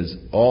 he is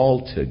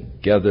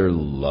altogether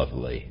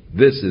lovely.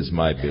 This is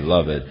my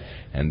beloved,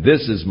 and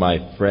this is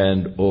my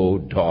friend, O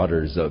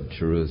daughters of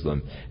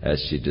Jerusalem,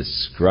 as she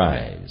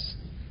describes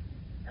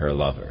her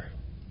lover.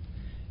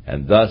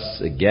 And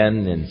thus,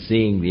 again, in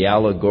seeing the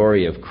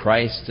allegory of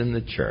Christ in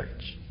the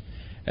church,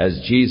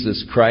 as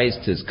Jesus Christ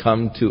has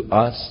come to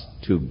us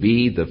to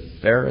be the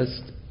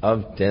fairest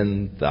of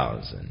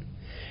 10,000,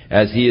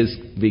 as He has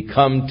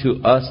become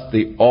to us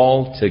the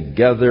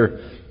altogether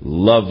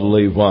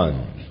lovely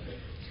one,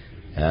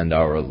 and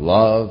our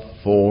love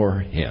for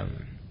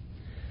Him.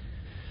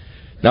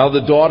 Now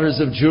the daughters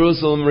of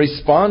Jerusalem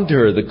respond to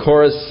her. The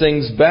chorus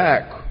sings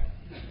back,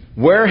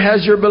 "Where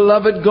has your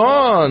beloved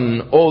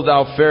gone, O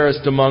thou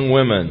fairest among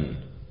women?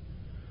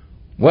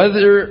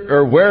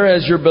 Where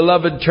has your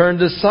beloved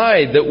turned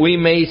aside, that we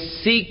may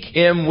seek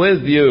Him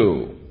with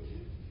you?"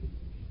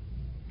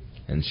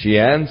 And she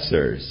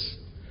answers,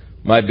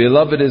 "My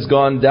beloved is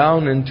gone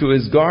down into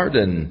his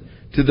garden,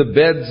 to the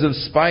beds of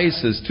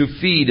spices, to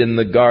feed in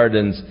the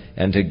gardens,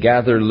 and to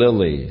gather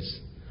lilies.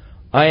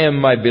 I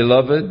am my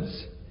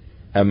beloved's,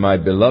 and my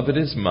beloved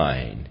is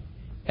mine,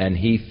 and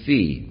he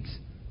feeds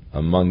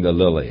among the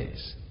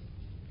lilies."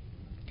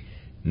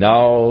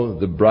 Now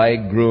the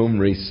bridegroom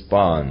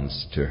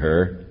responds to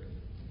her,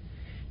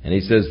 and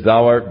he says,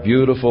 "Thou art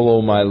beautiful,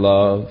 O my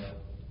love,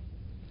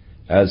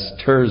 as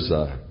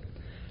Tirzah,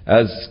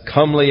 as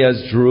comely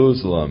as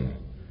Jerusalem,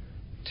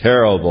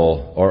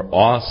 terrible or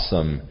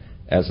awesome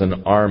as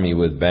an army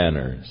with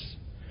banners.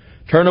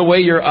 Turn away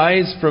your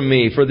eyes from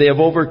me, for they have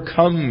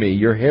overcome me.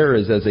 Your hair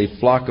is as a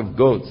flock of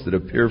goats that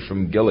appear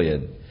from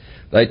Gilead.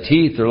 Thy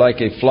teeth are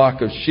like a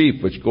flock of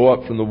sheep which go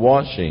up from the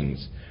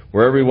washings,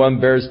 where every one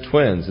bears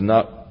twins, and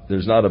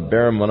there's not a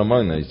barren one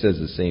among them." He says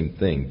the same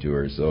thing to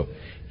her, so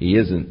he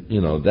isn't,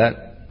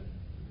 that.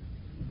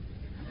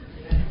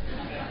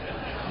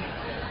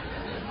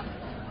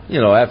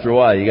 After a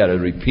while you got to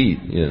repeat,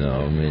 you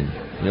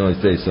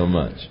only say so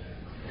much.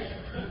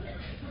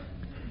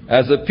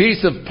 "As a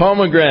piece of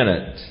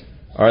pomegranate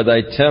are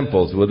thy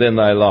temples within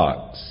thy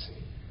locks.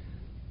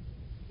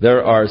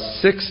 There are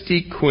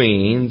 60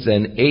 queens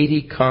and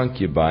 80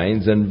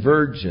 concubines and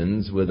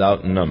virgins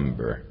without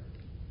number.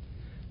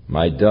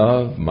 My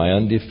dove, my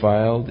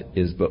undefiled,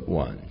 is but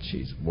one."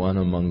 She's one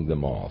among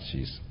them all.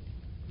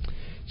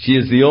 She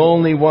is the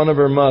only one of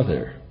her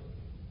mother.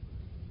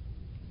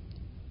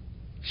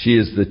 She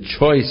is the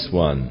choice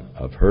one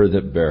of her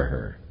that bare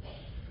her.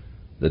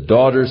 The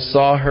daughters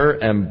saw her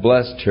and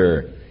blessed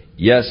her.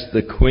 Yes,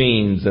 the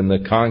queens and the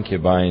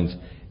concubines,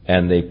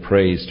 and they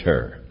praised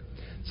her.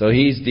 So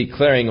he's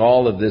declaring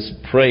all of this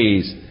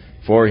praise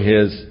for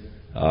his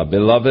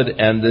beloved,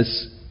 and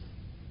this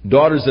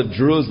daughters of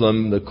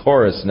Jerusalem, the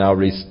chorus now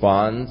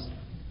responds,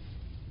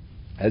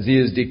 as he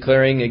is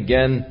declaring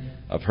again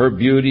of her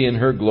beauty and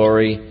her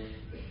glory.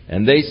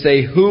 And they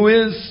say, "Who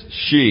is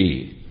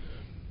she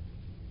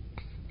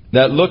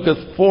that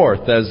looketh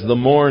forth as the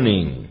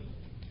morning,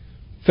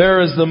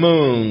 fair as the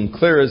moon,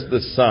 clear as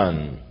the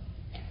sun,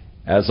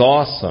 as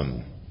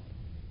awesome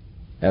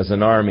as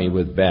an army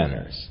with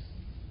banners?"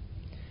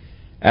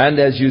 And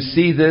as you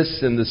see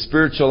this in the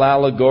spiritual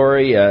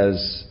allegory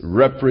as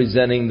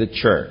representing the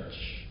church,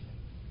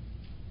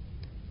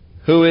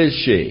 who is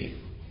she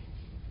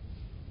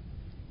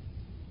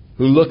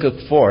who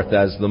looketh forth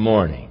as the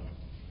morning?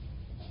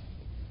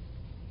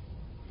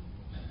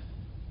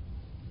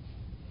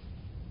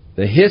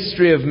 The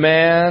history of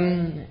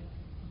man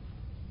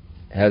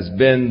has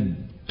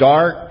been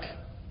dark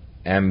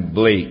and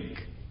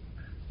bleak.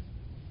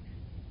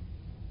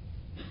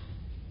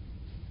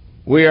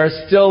 We are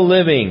still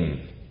living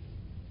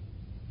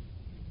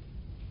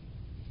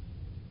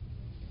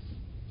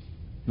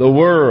the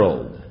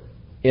world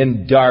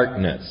in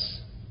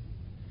darkness.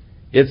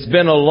 It's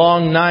been a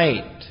long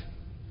night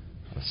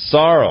of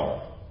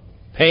sorrow,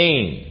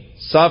 pain,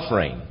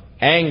 suffering,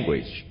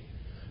 anguish,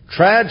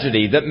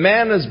 tragedy that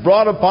man has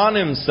brought upon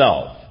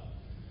himself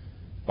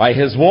by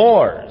his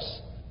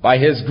wars, by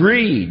his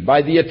greed,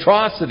 by the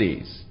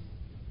atrocities,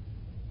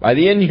 by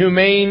the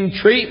inhumane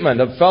treatment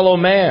of fellow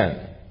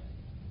man,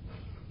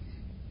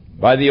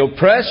 by the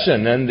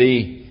oppression and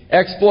the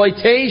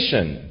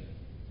exploitation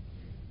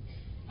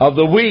of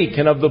the weak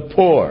and of the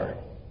poor.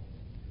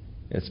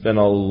 It's been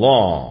a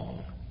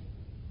long,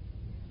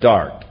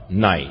 dark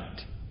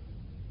night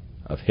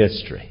of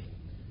history.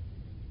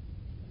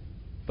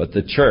 But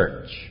the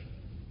church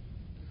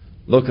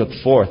looketh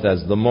forth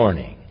as the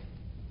morning.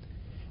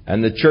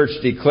 And the church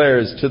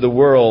declares to the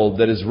world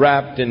that is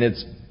wrapped in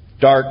its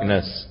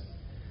darkness,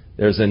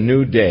 there's a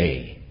new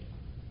day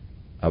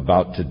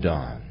about to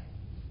dawn.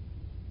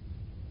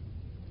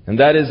 And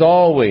that is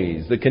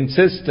always the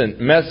consistent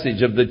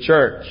message of the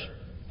church.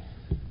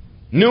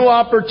 New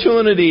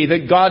opportunity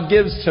that God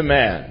gives to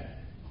man.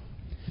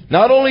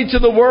 Not only to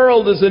the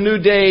world is a new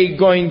day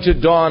going to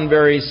dawn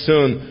very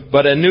soon,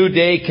 but a new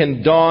day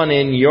can dawn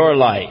in your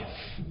life.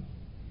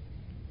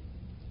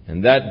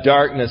 And that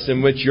darkness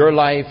in which your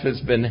life has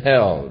been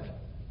held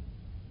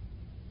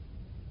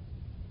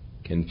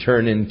can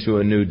turn into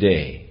a new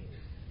day.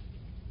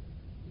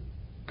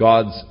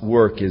 God's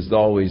work is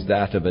always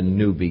that of a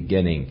new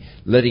beginning,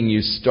 letting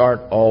you start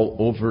all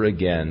over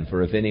again.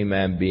 For if any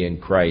man be in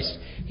Christ,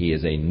 he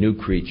is a new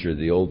creature.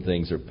 The old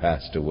things are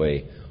passed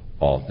away,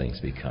 all things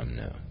become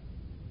new.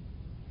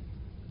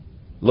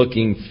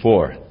 looking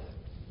forth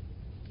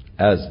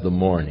as the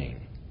morning.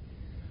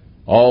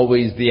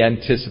 Always the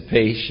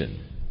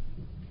anticipation,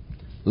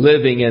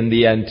 living in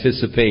the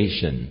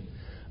anticipation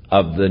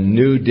of the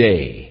new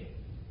day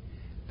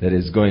that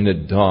is going to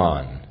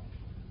dawn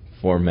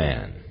for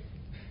man.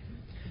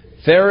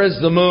 Fair as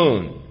the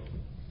moon.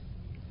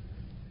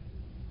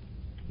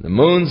 The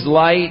moon's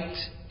light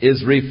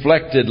is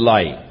reflected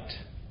light.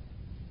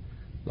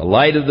 The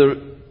light of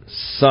the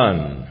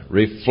sun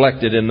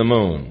reflected in the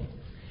moon.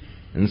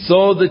 And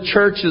so the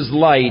church's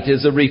light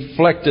is a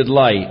reflected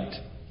light.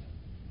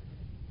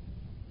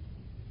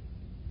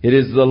 It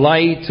is the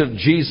light of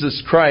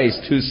Jesus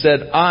Christ, who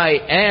said, I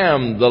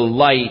am the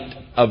light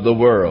of the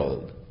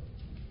world.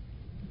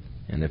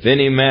 And if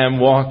any man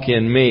walk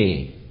in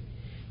me,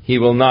 he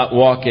will not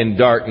walk in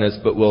darkness,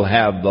 but will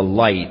have the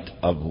light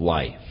of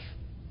life.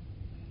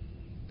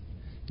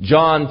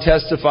 John,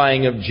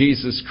 testifying of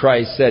Jesus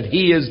Christ, said,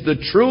 He is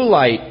the true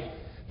light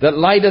that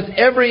lighteth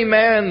every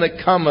man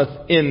that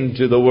cometh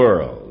into the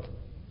world.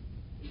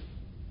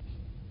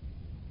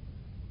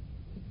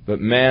 But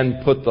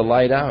man put the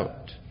light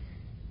out.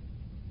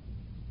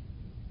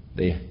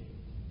 They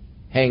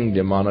hanged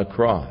him on a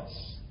cross.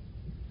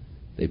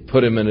 They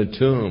put him in a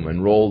tomb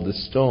and rolled a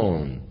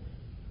stone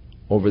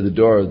over the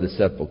door of the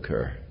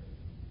sepulchre.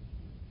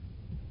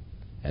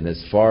 And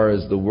as far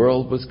as the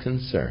world was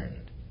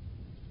concerned,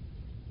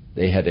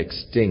 they had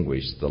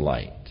extinguished the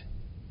light.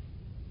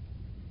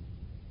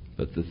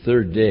 But the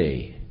third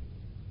day,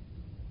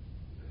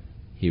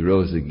 He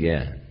rose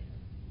again,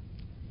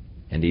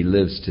 and He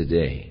lives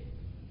today.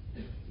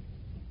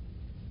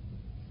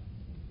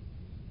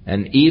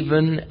 And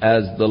even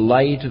as the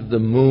light of the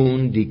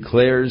moon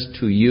declares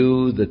to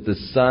you that the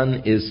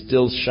sun is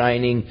still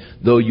shining,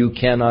 though you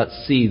cannot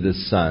see the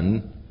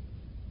sun,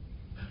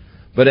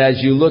 but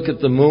as you look at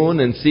the moon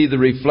and see the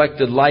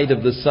reflected light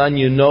of the sun,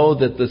 you know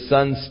that the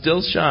sun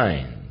still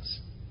shines.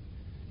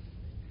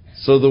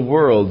 So the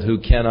world who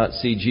cannot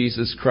see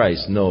Jesus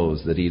Christ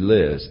knows that He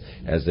lives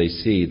as they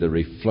see the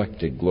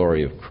reflected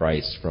glory of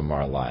Christ from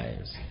our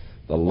lives.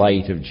 The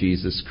light of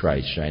Jesus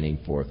Christ shining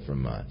forth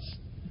from us.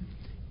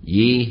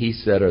 Ye, He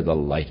said, are the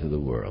light of the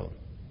world.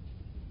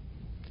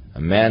 A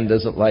man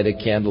doesn't light a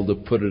candle to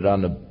put it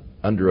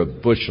under a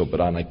bushel, but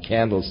on a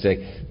candlestick,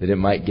 that it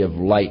might give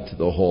light to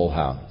the whole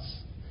house.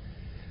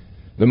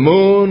 The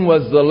moon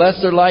was the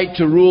lesser light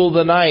to rule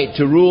the night,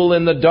 to rule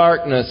in the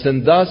darkness,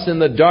 and thus in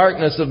the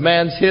darkness of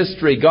man's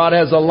history, God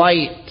has a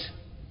light.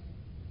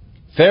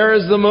 Fair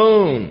as the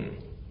moon.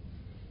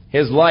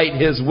 His light,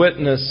 His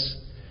witness,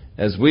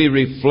 as we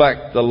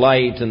reflect the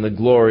light and the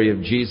glory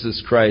of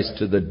Jesus Christ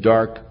to the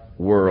dark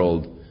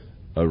world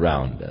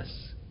around us.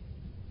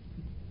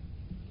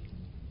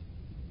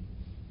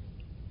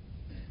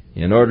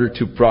 In order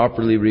to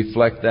properly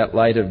reflect that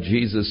light of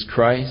Jesus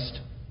Christ,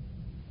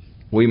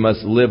 we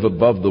must live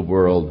above the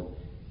world.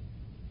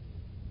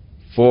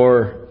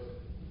 For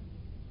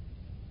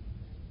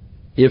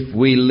if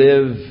we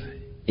live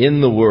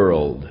in the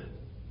world,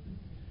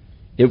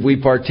 if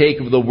we partake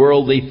of the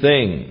worldly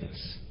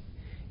things,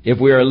 if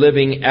we are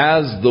living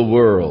as the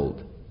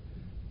world,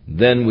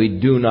 then we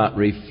do not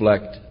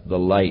reflect the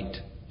light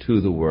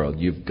to the world.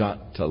 You've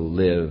got to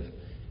live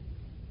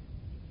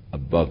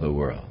above the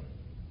world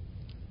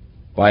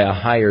by a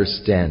higher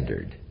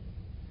standard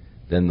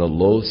than the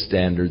low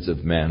standards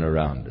of man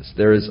around us.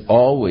 There is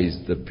always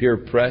the peer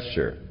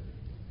pressure.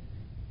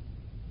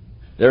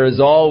 There is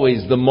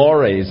always the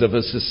mores of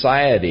a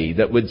society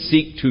that would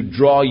seek to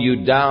draw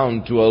you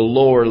down to a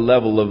lower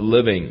level of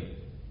living.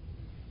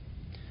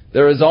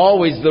 There is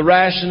always the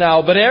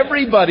rationale, but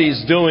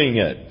everybody's doing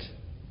it,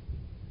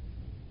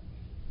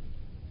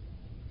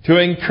 to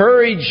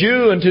encourage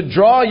you and to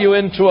draw you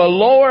into a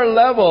lower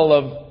level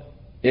of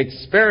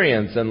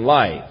experience in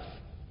life.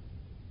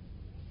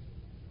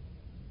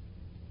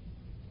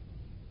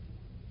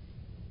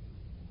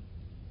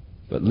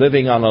 But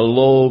living on a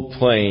low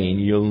plane,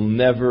 you'll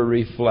never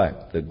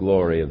reflect the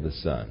glory of the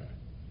sun.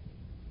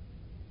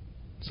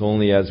 It's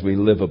only as we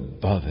live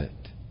above it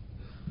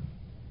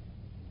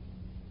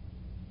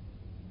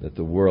that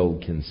the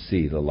world can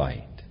see the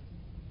light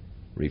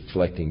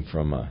reflecting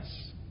from us.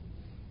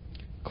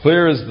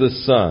 Clear as the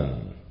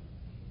sun.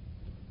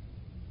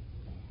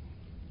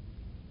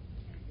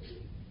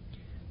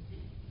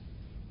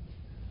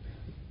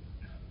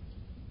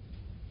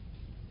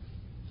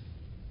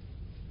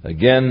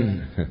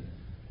 Again,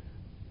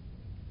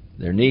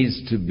 there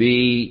needs to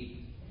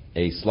be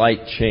a slight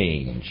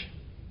change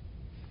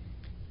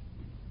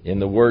in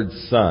the word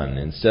sun.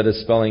 Instead of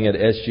spelling it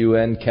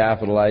S-U-N,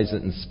 capitalize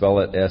it and spell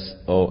it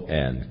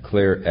S-O-N.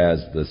 Clear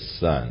as the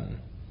sun.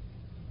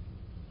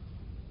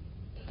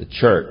 The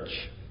church.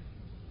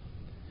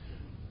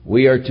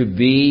 We are to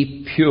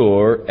be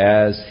pure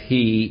as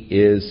He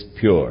is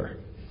pure.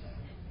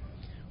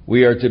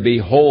 We are to be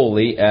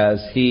holy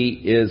as He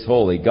is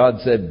holy. God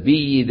said, Be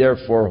ye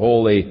therefore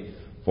holy,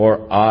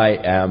 for I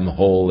am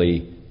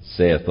holy,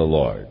 saith the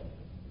Lord.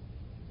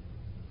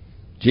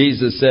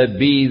 Jesus said,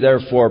 Be ye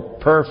therefore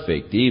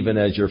perfect, even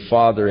as your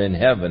Father in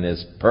heaven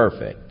is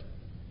perfect.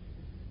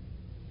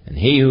 And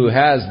he who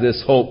has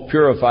this hope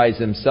purifies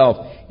himself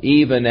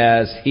even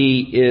as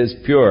he is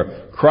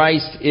pure.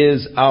 Christ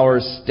is our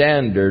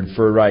standard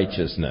for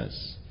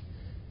righteousness,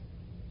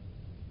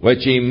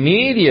 which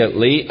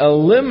immediately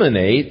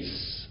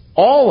eliminates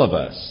all of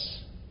us.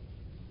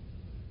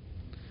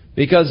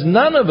 Because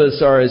none of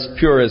us are as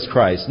pure as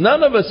Christ.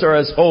 None of us are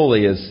as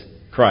holy as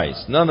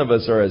Christ. None of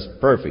us are as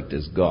perfect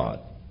as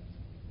God.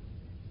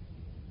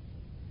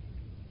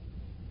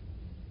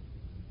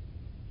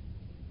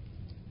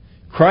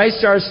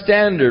 Christ our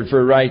standard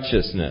for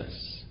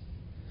righteousness.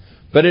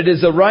 But it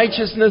is a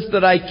righteousness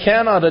that I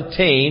cannot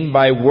attain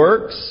by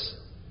works,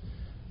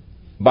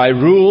 by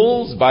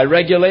rules, by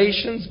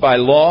regulations, by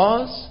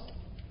laws.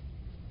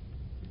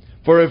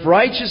 For if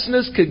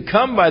righteousness could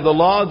come by the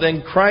law,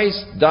 then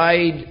Christ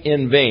died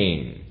in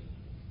vain.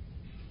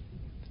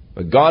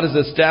 But God has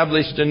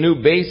established a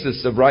new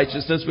basis of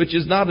righteousness, which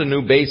is not a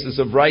new basis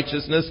of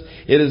righteousness.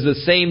 It is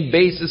the same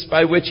basis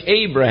by which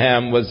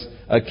Abraham was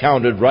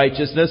accounted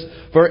righteousness.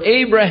 For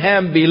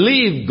Abraham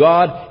believed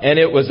God, and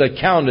it was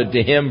accounted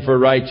to him for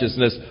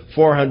righteousness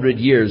 400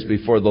 years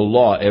before the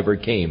law ever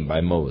came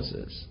by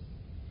Moses.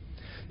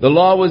 The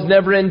law was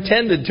never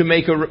intended to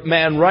make a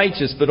man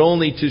righteous, but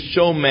only to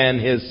show man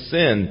his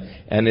sin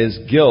and his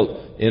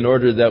guilt in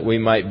order that we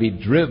might be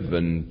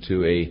driven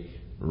to a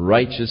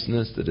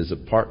righteousness that is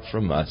apart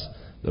from us,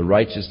 the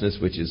righteousness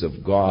which is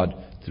of God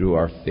through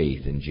our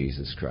faith in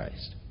Jesus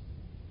Christ.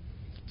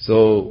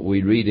 So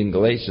we read in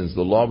Galatians,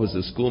 the law was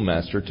a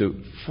schoolmaster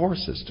to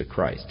force us to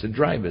Christ, to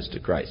drive us to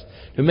Christ,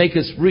 to make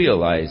us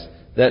realize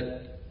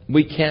that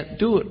we can't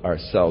do it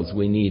ourselves,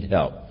 we need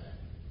help.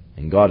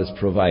 And God has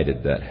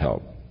provided that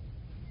help.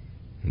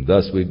 And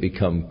thus we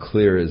become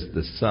clear as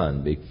the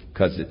sun,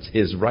 because it's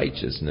His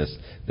righteousness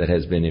that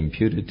has been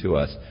imputed to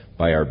us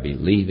by our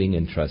believing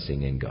and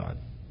trusting in God.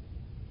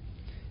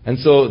 And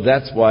so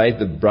that's why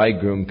the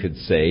bridegroom could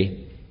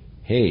say,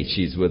 hey,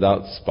 she's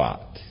without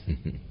spot.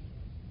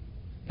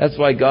 That's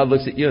why God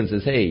looks at you and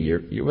says, hey,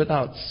 you're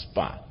without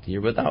spot.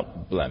 You're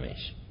without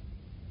blemish.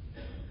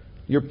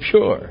 You're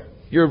pure.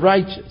 You're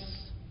righteous.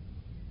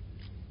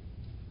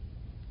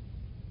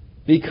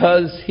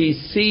 Because He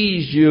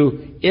sees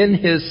you in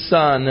His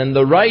Son and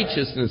the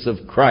righteousness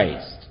of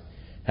Christ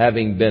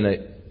having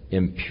been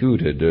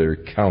imputed or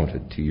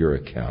counted to your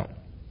account.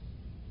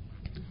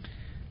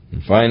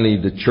 And finally,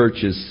 the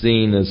church is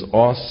seen as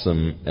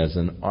awesome as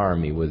an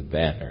army with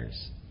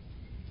banners.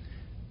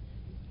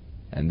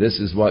 And this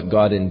is what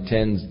God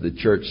intends the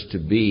church to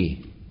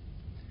be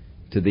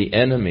to the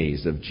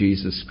enemies of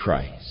Jesus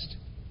Christ.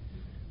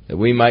 That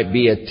we might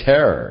be a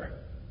terror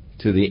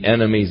to the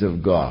enemies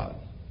of God.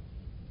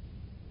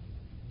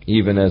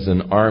 Even as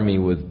an army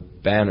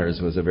with banners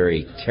was a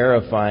very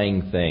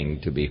terrifying thing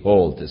to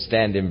behold, to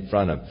stand in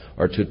front of,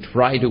 or to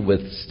try to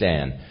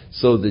withstand.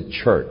 So the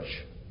church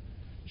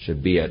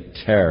should be a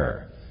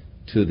terror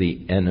to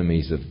the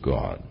enemies of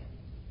God.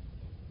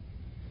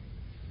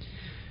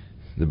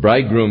 The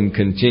bridegroom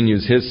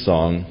continues his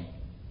song.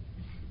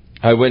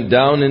 I went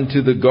down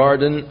into the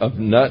garden of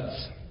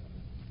nuts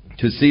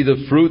to see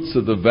the fruits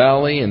of the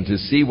valley and to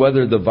see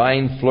whether the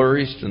vine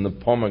flourished and the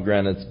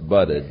pomegranates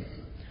budded.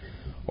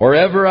 Or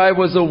ever I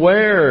was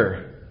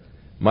aware,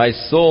 my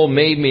soul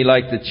made me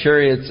like the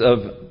chariots of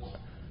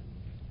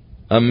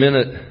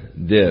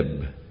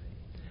Amminadab.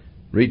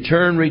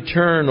 Return,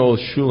 return, O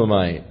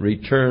Shulamite,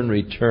 return,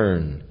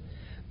 return,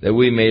 that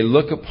we may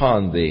look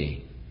upon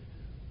thee.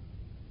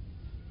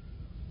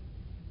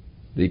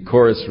 The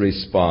chorus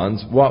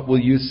responds, what will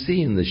you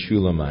see in the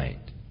Shulamite?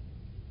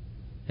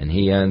 And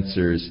he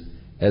answers,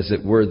 as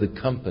it were the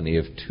company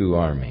of two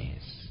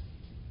armies.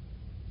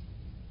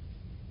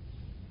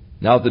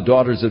 Now the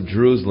daughters of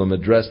Jerusalem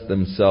address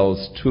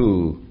themselves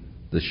to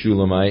the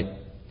Shulamite,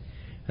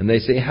 and they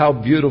say, how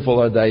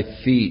beautiful are thy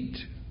feet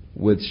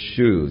with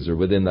shoes, or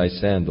within thy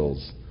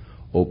sandals,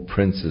 O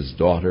prince's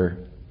daughter.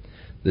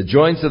 The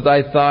joints of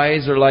thy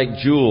thighs are like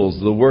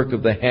jewels, the work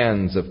of the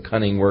hands of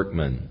cunning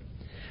workmen.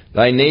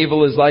 Thy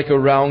navel is like a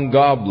round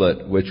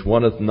goblet, which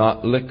wanteth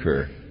not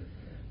liquor,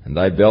 and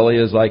thy belly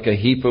is like a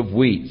heap of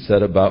wheat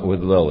set about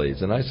with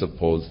lilies. And I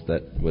suppose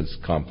that was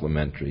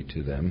complimentary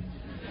to them.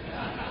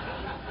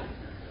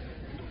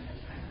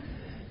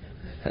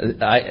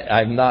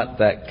 I'm not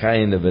that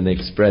kind of an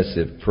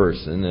expressive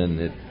person, and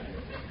it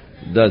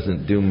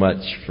doesn't do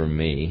much for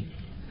me.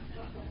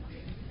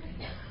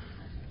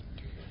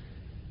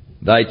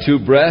 Thy two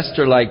breasts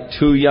are like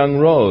two young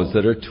roes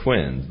that are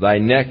twins. Thy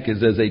neck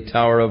is as a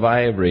tower of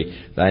ivory.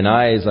 Thine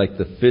eyes like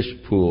the fish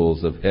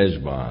pools of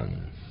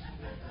Heshbon.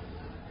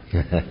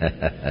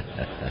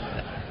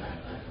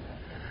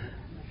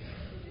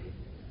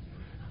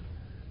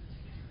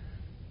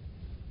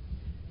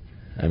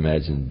 I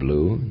imagine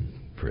blue,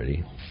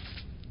 pretty.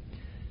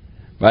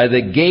 By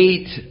the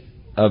gate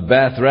of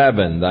Bath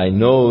Rabban, thy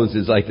nose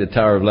is like the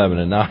Tower of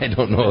Lebanon. Now, I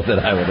don't know that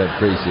I would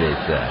appreciate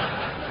that.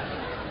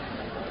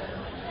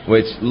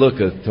 Which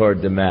looketh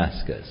toward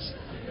Damascus.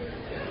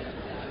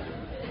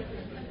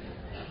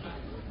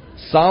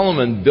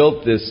 Solomon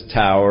built this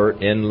tower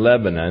in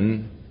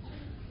Lebanon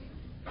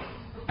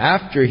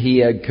after he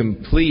had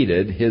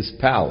completed his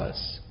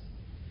palace.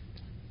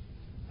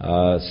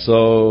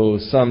 So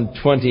some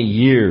 20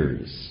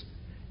 years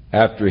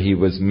after he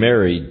was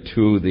married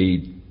to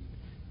the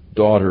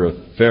daughter of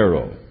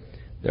Pharaoh.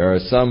 There are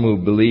some who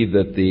believe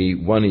that the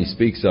one he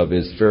speaks of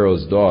is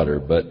Pharaoh's daughter,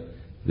 but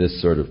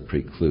this sort of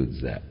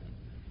precludes that.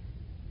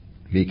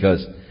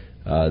 Because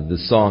the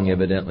song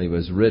evidently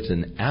was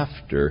written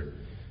after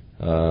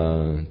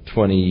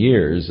 20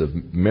 years of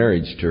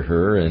marriage to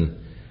her, and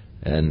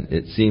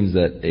it seems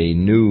that a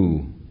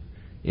new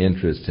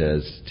interest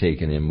has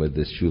taken him with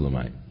this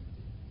Shulamite.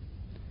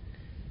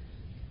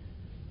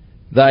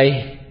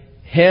 Thy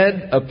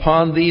head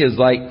upon thee is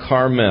like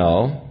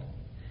Carmel,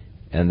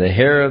 and the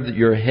hair of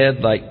your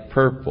head like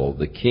purple.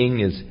 The king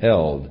is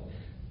held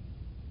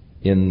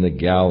in the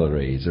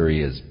galleries, or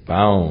he is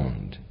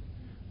bound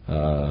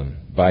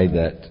by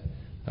that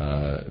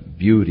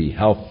beauty.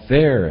 How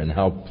fair and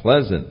how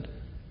pleasant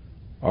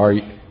are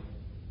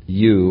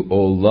you, O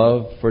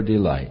love, for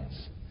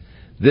delights.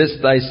 This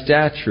thy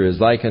stature is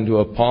like unto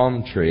a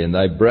palm tree, and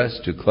thy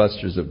breast to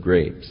clusters of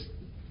grapes.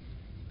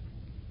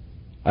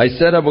 I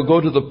said, I will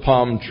go to the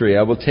palm tree,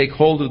 I will take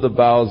hold of the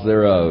boughs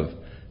thereof.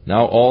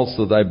 Now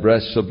also thy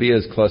breast shall be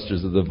as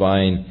clusters of the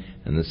vine,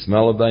 and the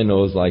smell of thy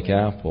nose like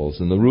apples,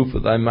 and the roof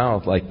of thy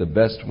mouth like the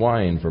best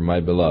wine for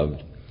my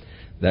beloved,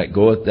 that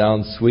goeth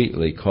down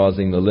sweetly,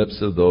 causing the lips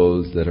of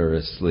those that are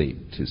asleep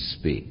to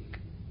speak.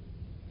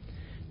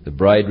 The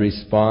bride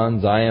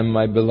responds, I am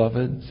my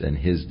beloved's, and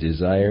his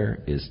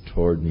desire is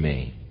toward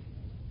me.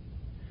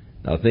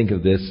 Now think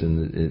of this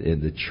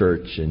in the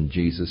church and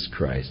Jesus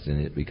Christ,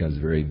 and it becomes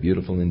very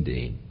beautiful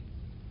indeed.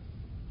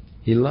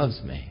 He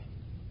loves me.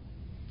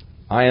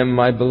 I am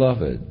my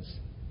beloved's,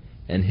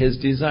 and his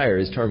desire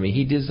is toward me.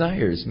 He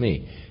desires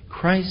me.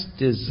 Christ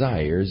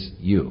desires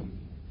you.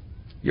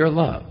 Your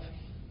love.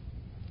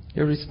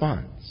 Your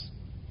response.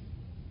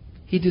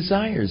 He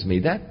desires me.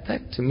 That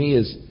to me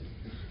is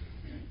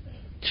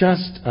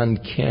just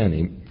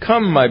uncanny.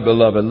 Come, my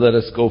beloved, let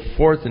us go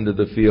forth into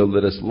the field.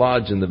 Let us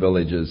lodge in the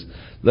villages.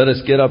 Let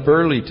us get up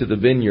early to the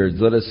vineyards.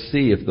 Let us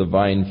see if the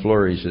vine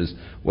flourishes,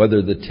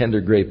 whether the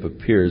tender grape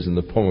appears and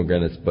the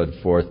pomegranates bud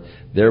forth.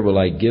 There will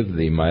I give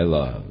thee my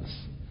loves.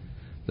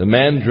 The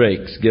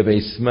mandrakes give a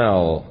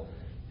smell,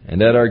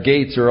 and at our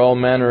gates are all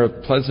manner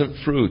of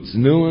pleasant fruits,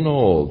 new and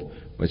old,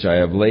 which I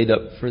have laid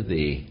up for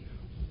thee,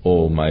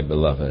 O my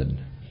beloved.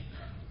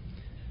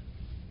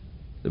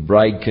 The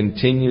bride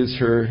continues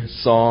her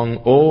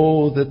song,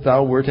 Oh, that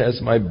thou wert as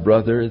my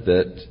brother,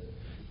 that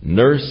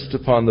nursed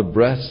upon the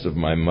breast of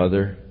my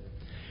mother.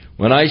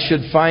 When I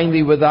should find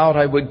thee without,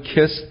 I would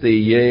kiss thee.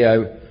 Yea,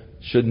 I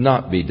should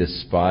not be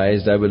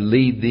despised. I would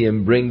lead thee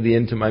and bring thee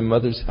into my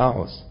mother's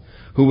house.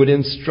 Who would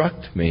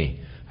instruct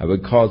me? I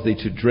would cause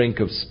thee to drink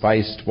of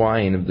spiced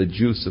wine, of the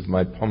juice of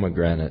my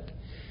pomegranate.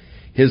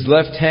 His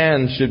left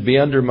hand should be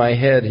under my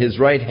head. His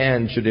right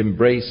hand should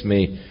embrace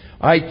me.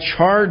 I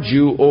charge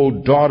you,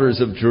 O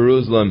daughters of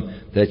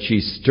Jerusalem, that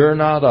ye stir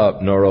not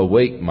up, nor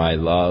awake my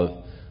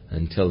love,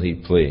 until he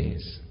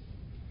please.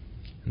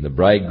 And the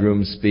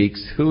bridegroom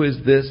speaks, Who is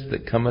this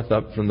that cometh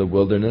up from the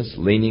wilderness,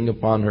 leaning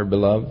upon her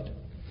beloved?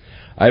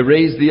 I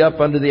raised thee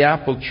up under the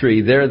apple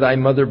tree. There thy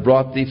mother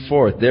brought thee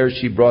forth. There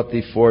she brought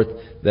thee forth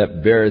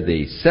that bare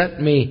thee. Set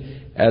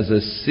me as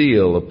a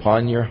seal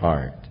upon your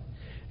heart,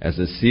 as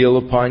a seal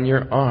upon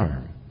your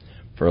arm.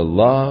 For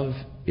love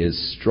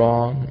is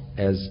strong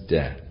as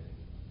death.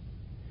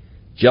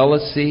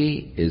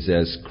 Jealousy is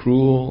as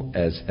cruel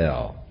as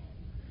hell.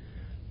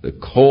 The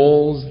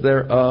coals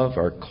thereof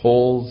are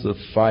coals of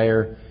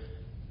fire,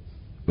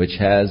 which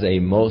has a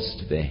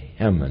most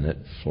vehement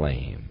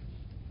flame.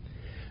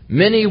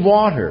 Many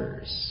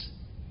waters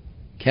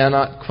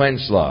cannot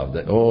quench love.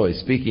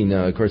 Speaking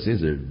now, of course,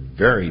 these are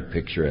very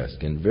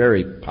picturesque and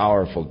very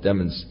powerful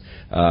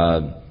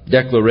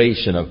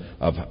declaration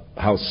of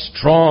how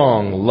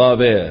strong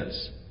love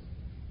is.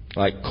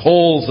 Like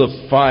coals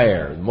of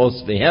fire, the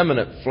most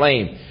vehement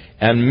flame.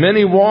 And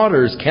many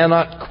waters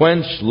cannot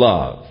quench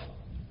love.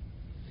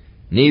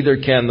 Neither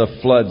can the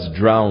floods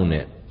drown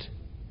it.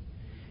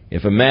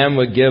 If a man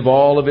would give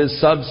all of his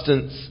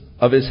substance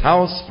of his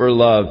house for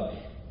love,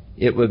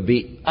 it would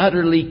be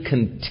utterly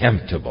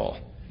contemptible.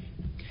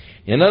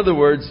 In other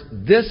words,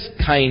 this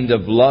kind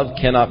of love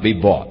cannot be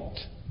bought.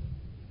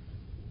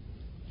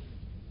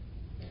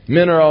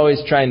 Men are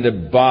always trying to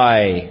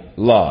buy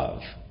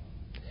love.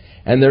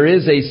 And there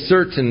is a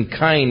certain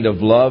kind of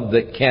love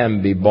that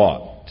can be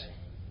bought,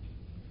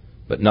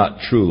 but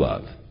not true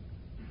love.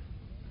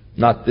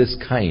 Not this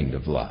kind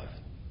of love.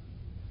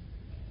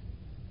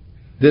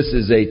 This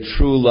is a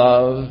true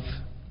love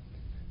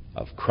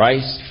of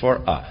Christ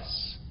for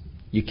us.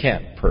 You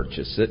can't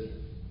purchase it.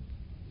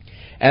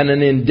 And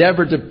an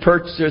endeavor to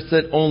purchase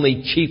it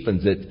only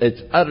cheapens it.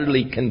 It's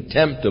utterly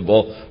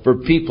contemptible for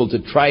people to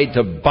try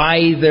to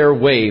buy their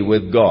way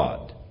with God.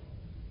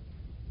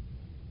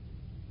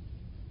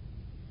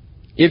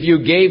 If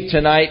you gave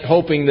tonight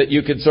hoping that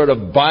you could sort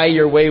of buy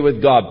your way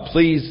with God,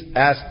 please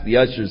ask the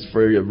ushers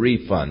for your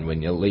refund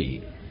when you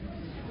leave.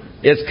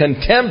 It's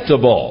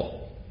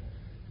contemptible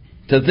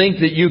to think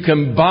that you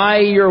can buy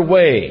your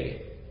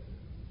way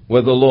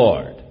with the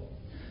Lord,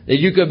 that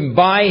you can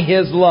buy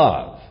His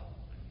love.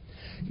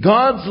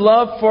 God's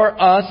love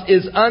for us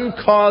is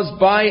uncaused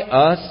by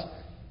us,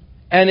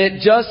 and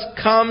it just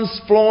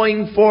comes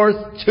flowing forth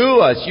to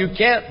us. You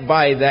can't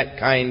buy that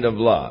kind of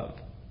love.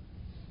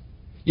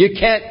 You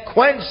can't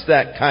quench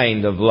that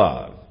kind of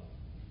love.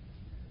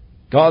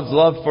 God's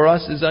love for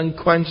us is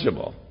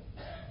unquenchable.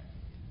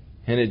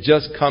 And it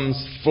just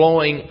comes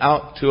flowing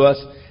out to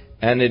us,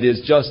 and it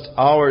is just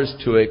ours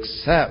to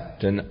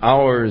accept and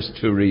ours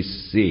to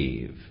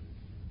receive.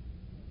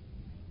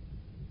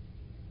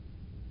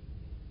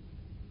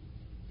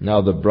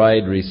 Now the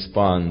bride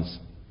responds,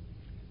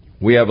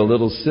 "We have a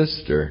little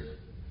sister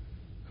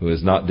who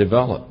is not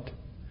developed.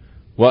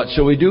 What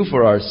shall we do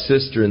for our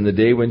sister in the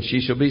day when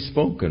she shall be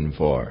spoken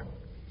for?"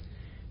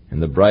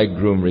 And the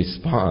bridegroom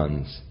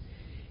responds,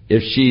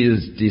 "If she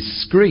is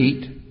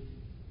discreet,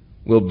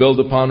 we'll build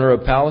upon her a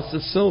palace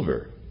of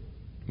silver.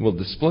 We'll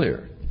display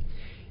her.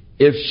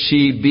 If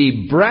she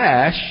be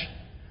brash,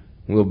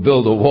 we'll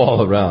build a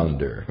wall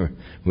around her.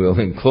 We'll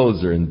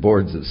enclose her in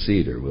boards of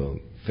cedar. We'll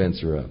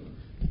fence her up."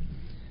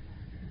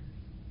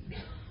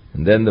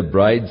 And then the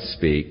bride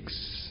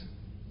speaks.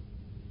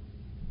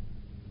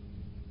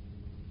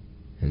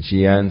 And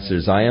she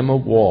answers, "I am a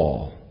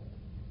wall,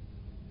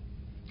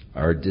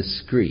 are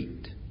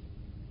discreet,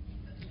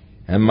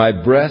 and my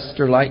breasts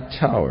are like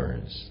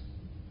towers.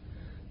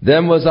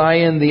 Then was I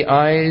in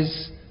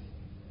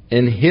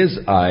his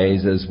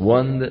eyes as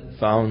one that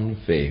found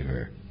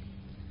favor."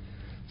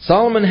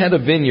 Solomon had a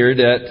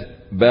vineyard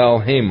at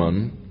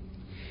Baal-Hamon.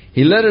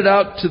 He let it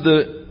out to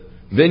the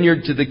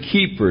vineyard to the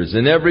keepers,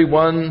 and every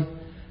one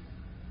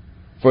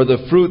for the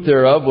fruit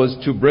thereof was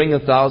to bring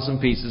 1,000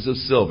 pieces of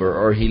silver,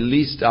 or he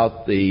leased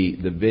out the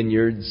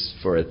vineyards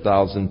for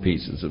 1,000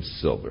 pieces of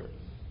silver.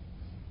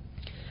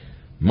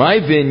 "My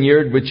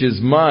vineyard, which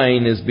is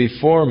mine, is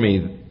before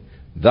me.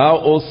 Thou,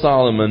 O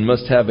Solomon,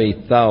 must have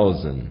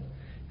 1,000,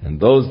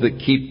 and those that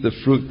keep the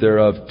fruit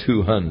thereof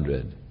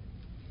 200.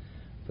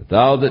 But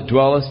thou that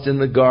dwellest in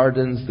the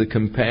gardens, the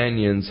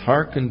companions,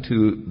 hearken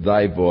to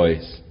thy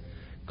voice.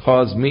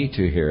 Cause me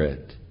to hear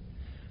it.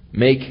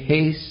 Make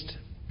haste,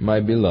 my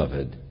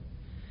beloved,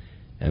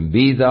 and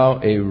be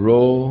thou a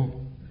roe,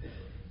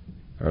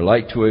 or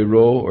like to a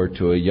roe or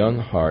to a young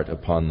hart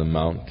upon the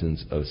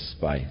mountains of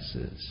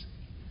spices.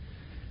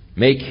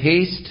 Make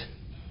haste,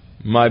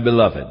 my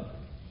beloved."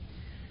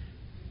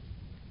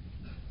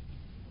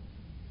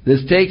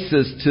 This takes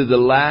us to the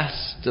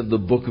last of the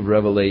book of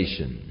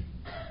Revelation,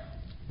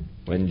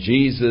 when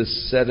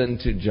Jesus said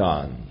unto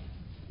John,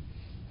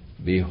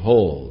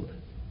 "Behold,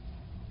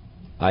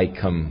 I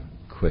come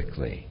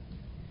quickly."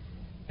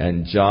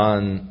 And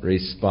John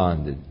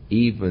responded,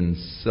 "Even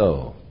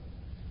so,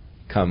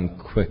 come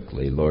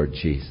quickly, Lord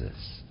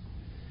Jesus."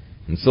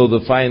 And so the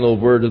final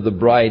word of the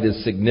bride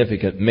is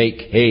significant.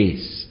 Make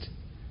haste,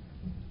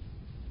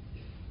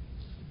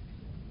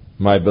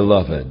 my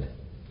beloved,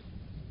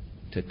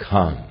 to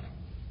come.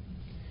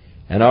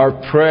 And our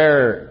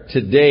prayer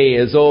today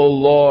is, "O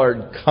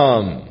Lord,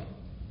 come.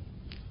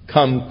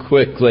 Come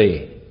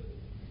quickly,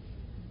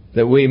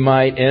 that we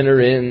might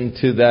enter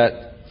into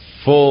that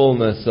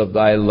fullness of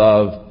thy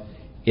love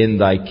in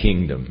thy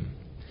kingdom.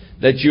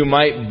 That you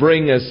might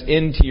bring us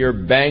into your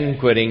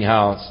banqueting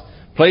house.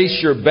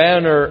 Place your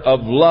banner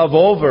of love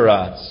over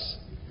us,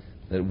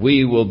 that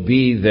we will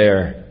be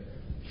there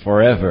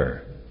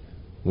forever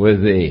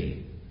with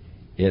thee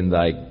in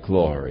thy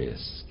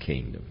glorious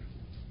kingdom.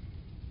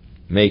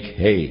 Make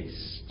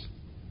haste.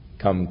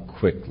 Come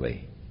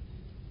quickly,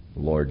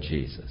 Lord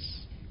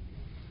Jesus."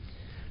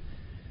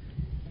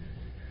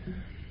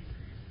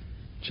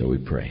 Shall we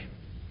pray?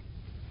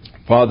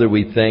 Father,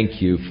 we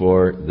thank you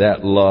for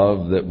that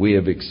love that we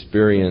have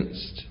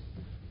experienced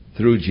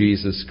through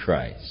Jesus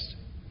Christ.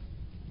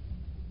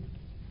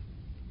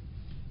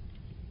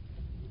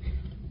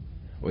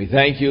 We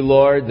thank you,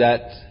 Lord,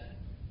 that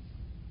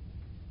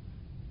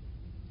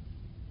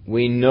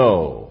we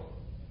know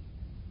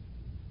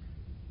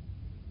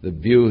the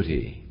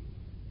beauty,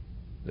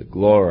 the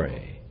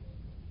glory,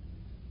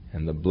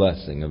 and the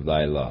blessing of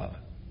thy love.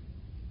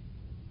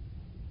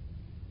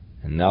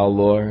 And now,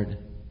 Lord,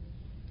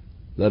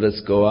 let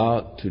us go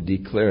out to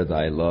declare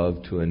thy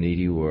love to a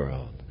needy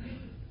world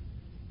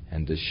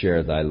and to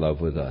share thy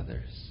love with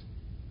others.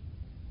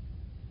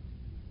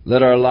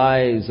 Let our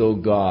lives, O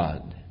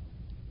God,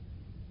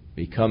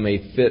 become a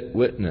fit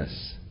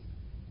witness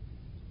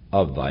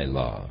of thy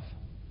love.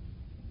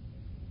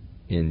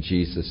 In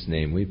Jesus'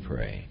 name we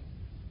pray.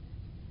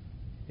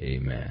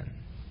 Amen.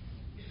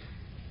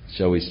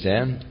 Shall we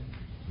stand?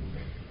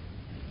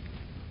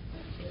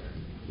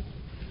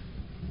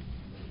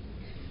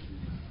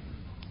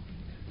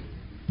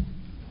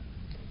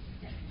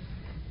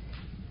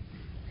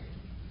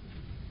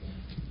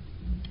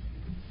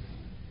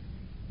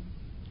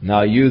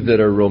 Now, you that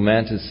are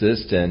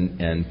romanticists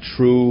and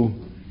true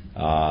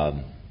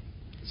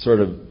sort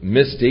of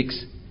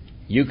mystics,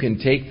 you can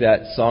take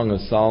that Song of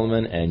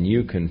Solomon and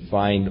you can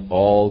find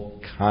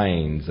all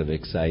kinds of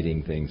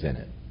exciting things in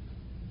it.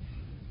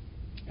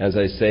 as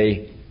I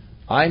say,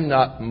 I'm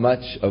not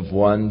much of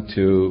one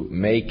to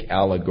make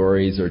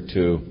allegories or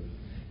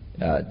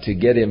to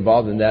get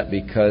involved in that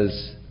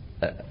because,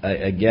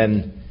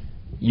 again,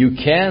 you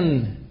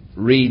can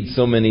read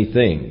so many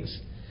things.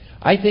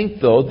 I think,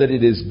 though, that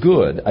it is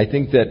good. I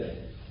think,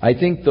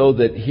 though,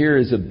 that here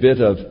is a bit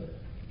of,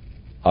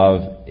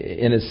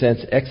 in a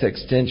sense,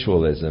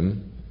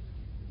 existentialism,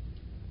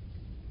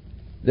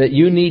 that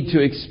you need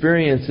to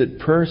experience it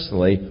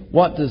personally.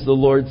 What does the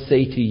Lord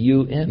say to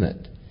you in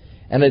it?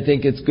 And I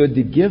think it's good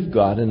to give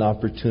God an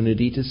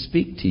opportunity to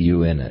speak to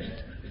you in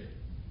it.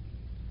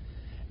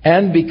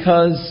 And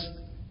because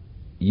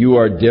you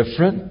are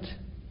different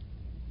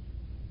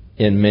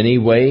in many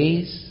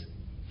ways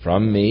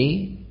from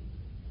me,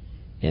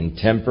 in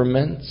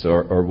temperaments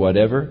or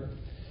whatever,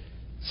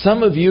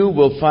 some of you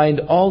will find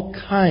all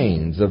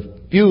kinds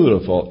of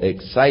beautiful,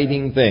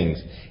 exciting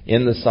things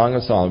in the Song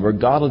of Solomon, where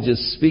God will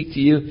just speak to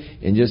you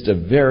in just a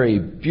very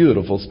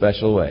beautiful,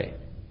 special way.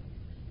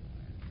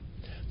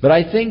 But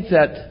I think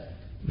that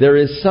there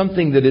is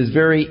something that is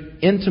very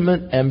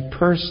intimate and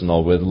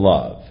personal with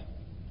love.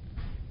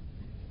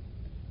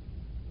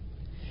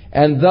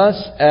 And thus,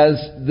 as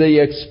the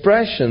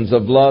expressions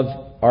of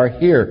love are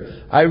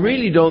here, I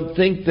really don't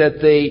think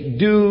that they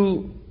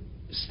do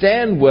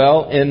stand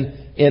well in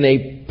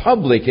a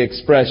public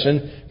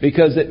expression,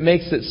 because it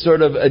makes it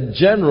sort of a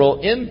general,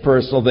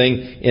 impersonal thing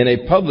in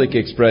a public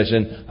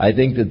expression. I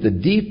think that the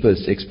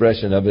deepest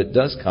expression of it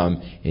does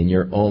come in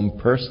your own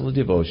personal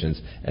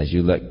devotions as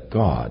you let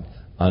God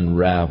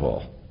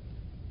unravel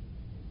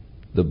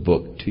the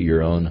book to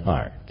your own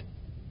heart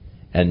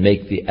and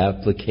make the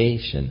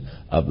application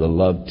of the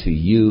love to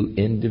you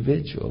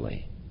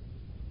individually.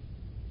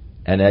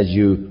 And as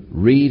you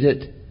read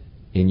it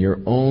in your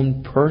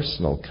own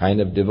personal kind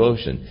of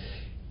devotion,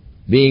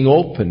 being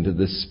open to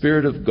the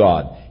Spirit of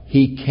God,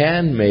 He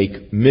can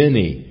make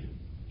many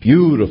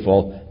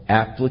beautiful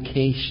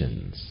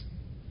applications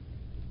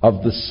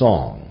of the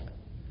song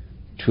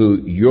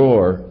to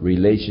your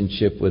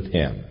relationship with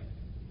Him.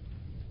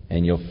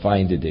 And you'll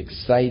find it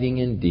exciting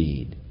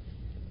indeed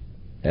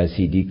as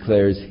He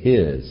declares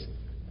His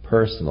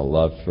personal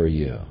love for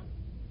you,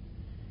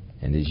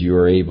 and as you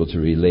are able to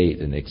relate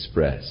and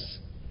express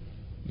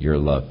your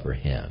love for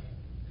Him.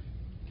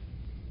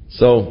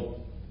 So,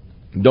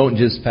 don't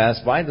just pass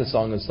by the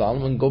Song of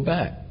Solomon. Go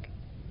back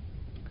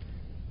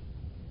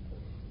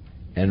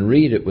and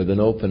read it with an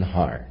open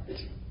heart,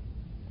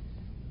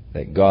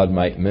 that God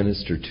might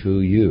minister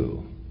to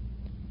you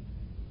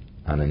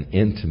on an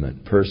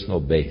intimate,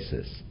 personal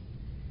basis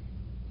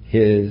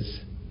His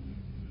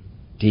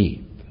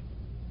deep,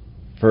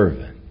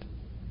 fervent,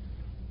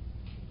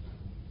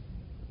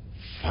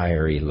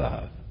 fiery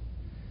love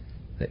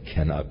that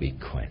cannot be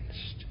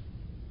quenched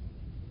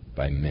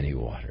by many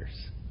waters.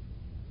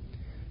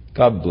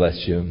 God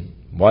bless you.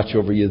 Watch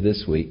over you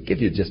this week. Give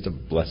you just a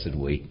blessed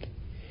week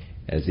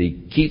as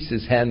He keeps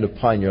His hand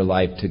upon your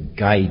life to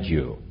guide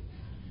you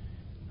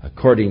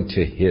according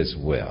to His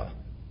will.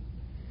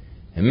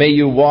 And may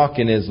you walk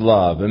in His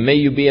love, and may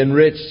you be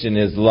enriched in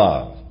His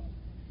love,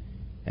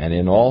 and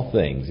in all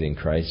things in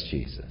Christ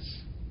Jesus.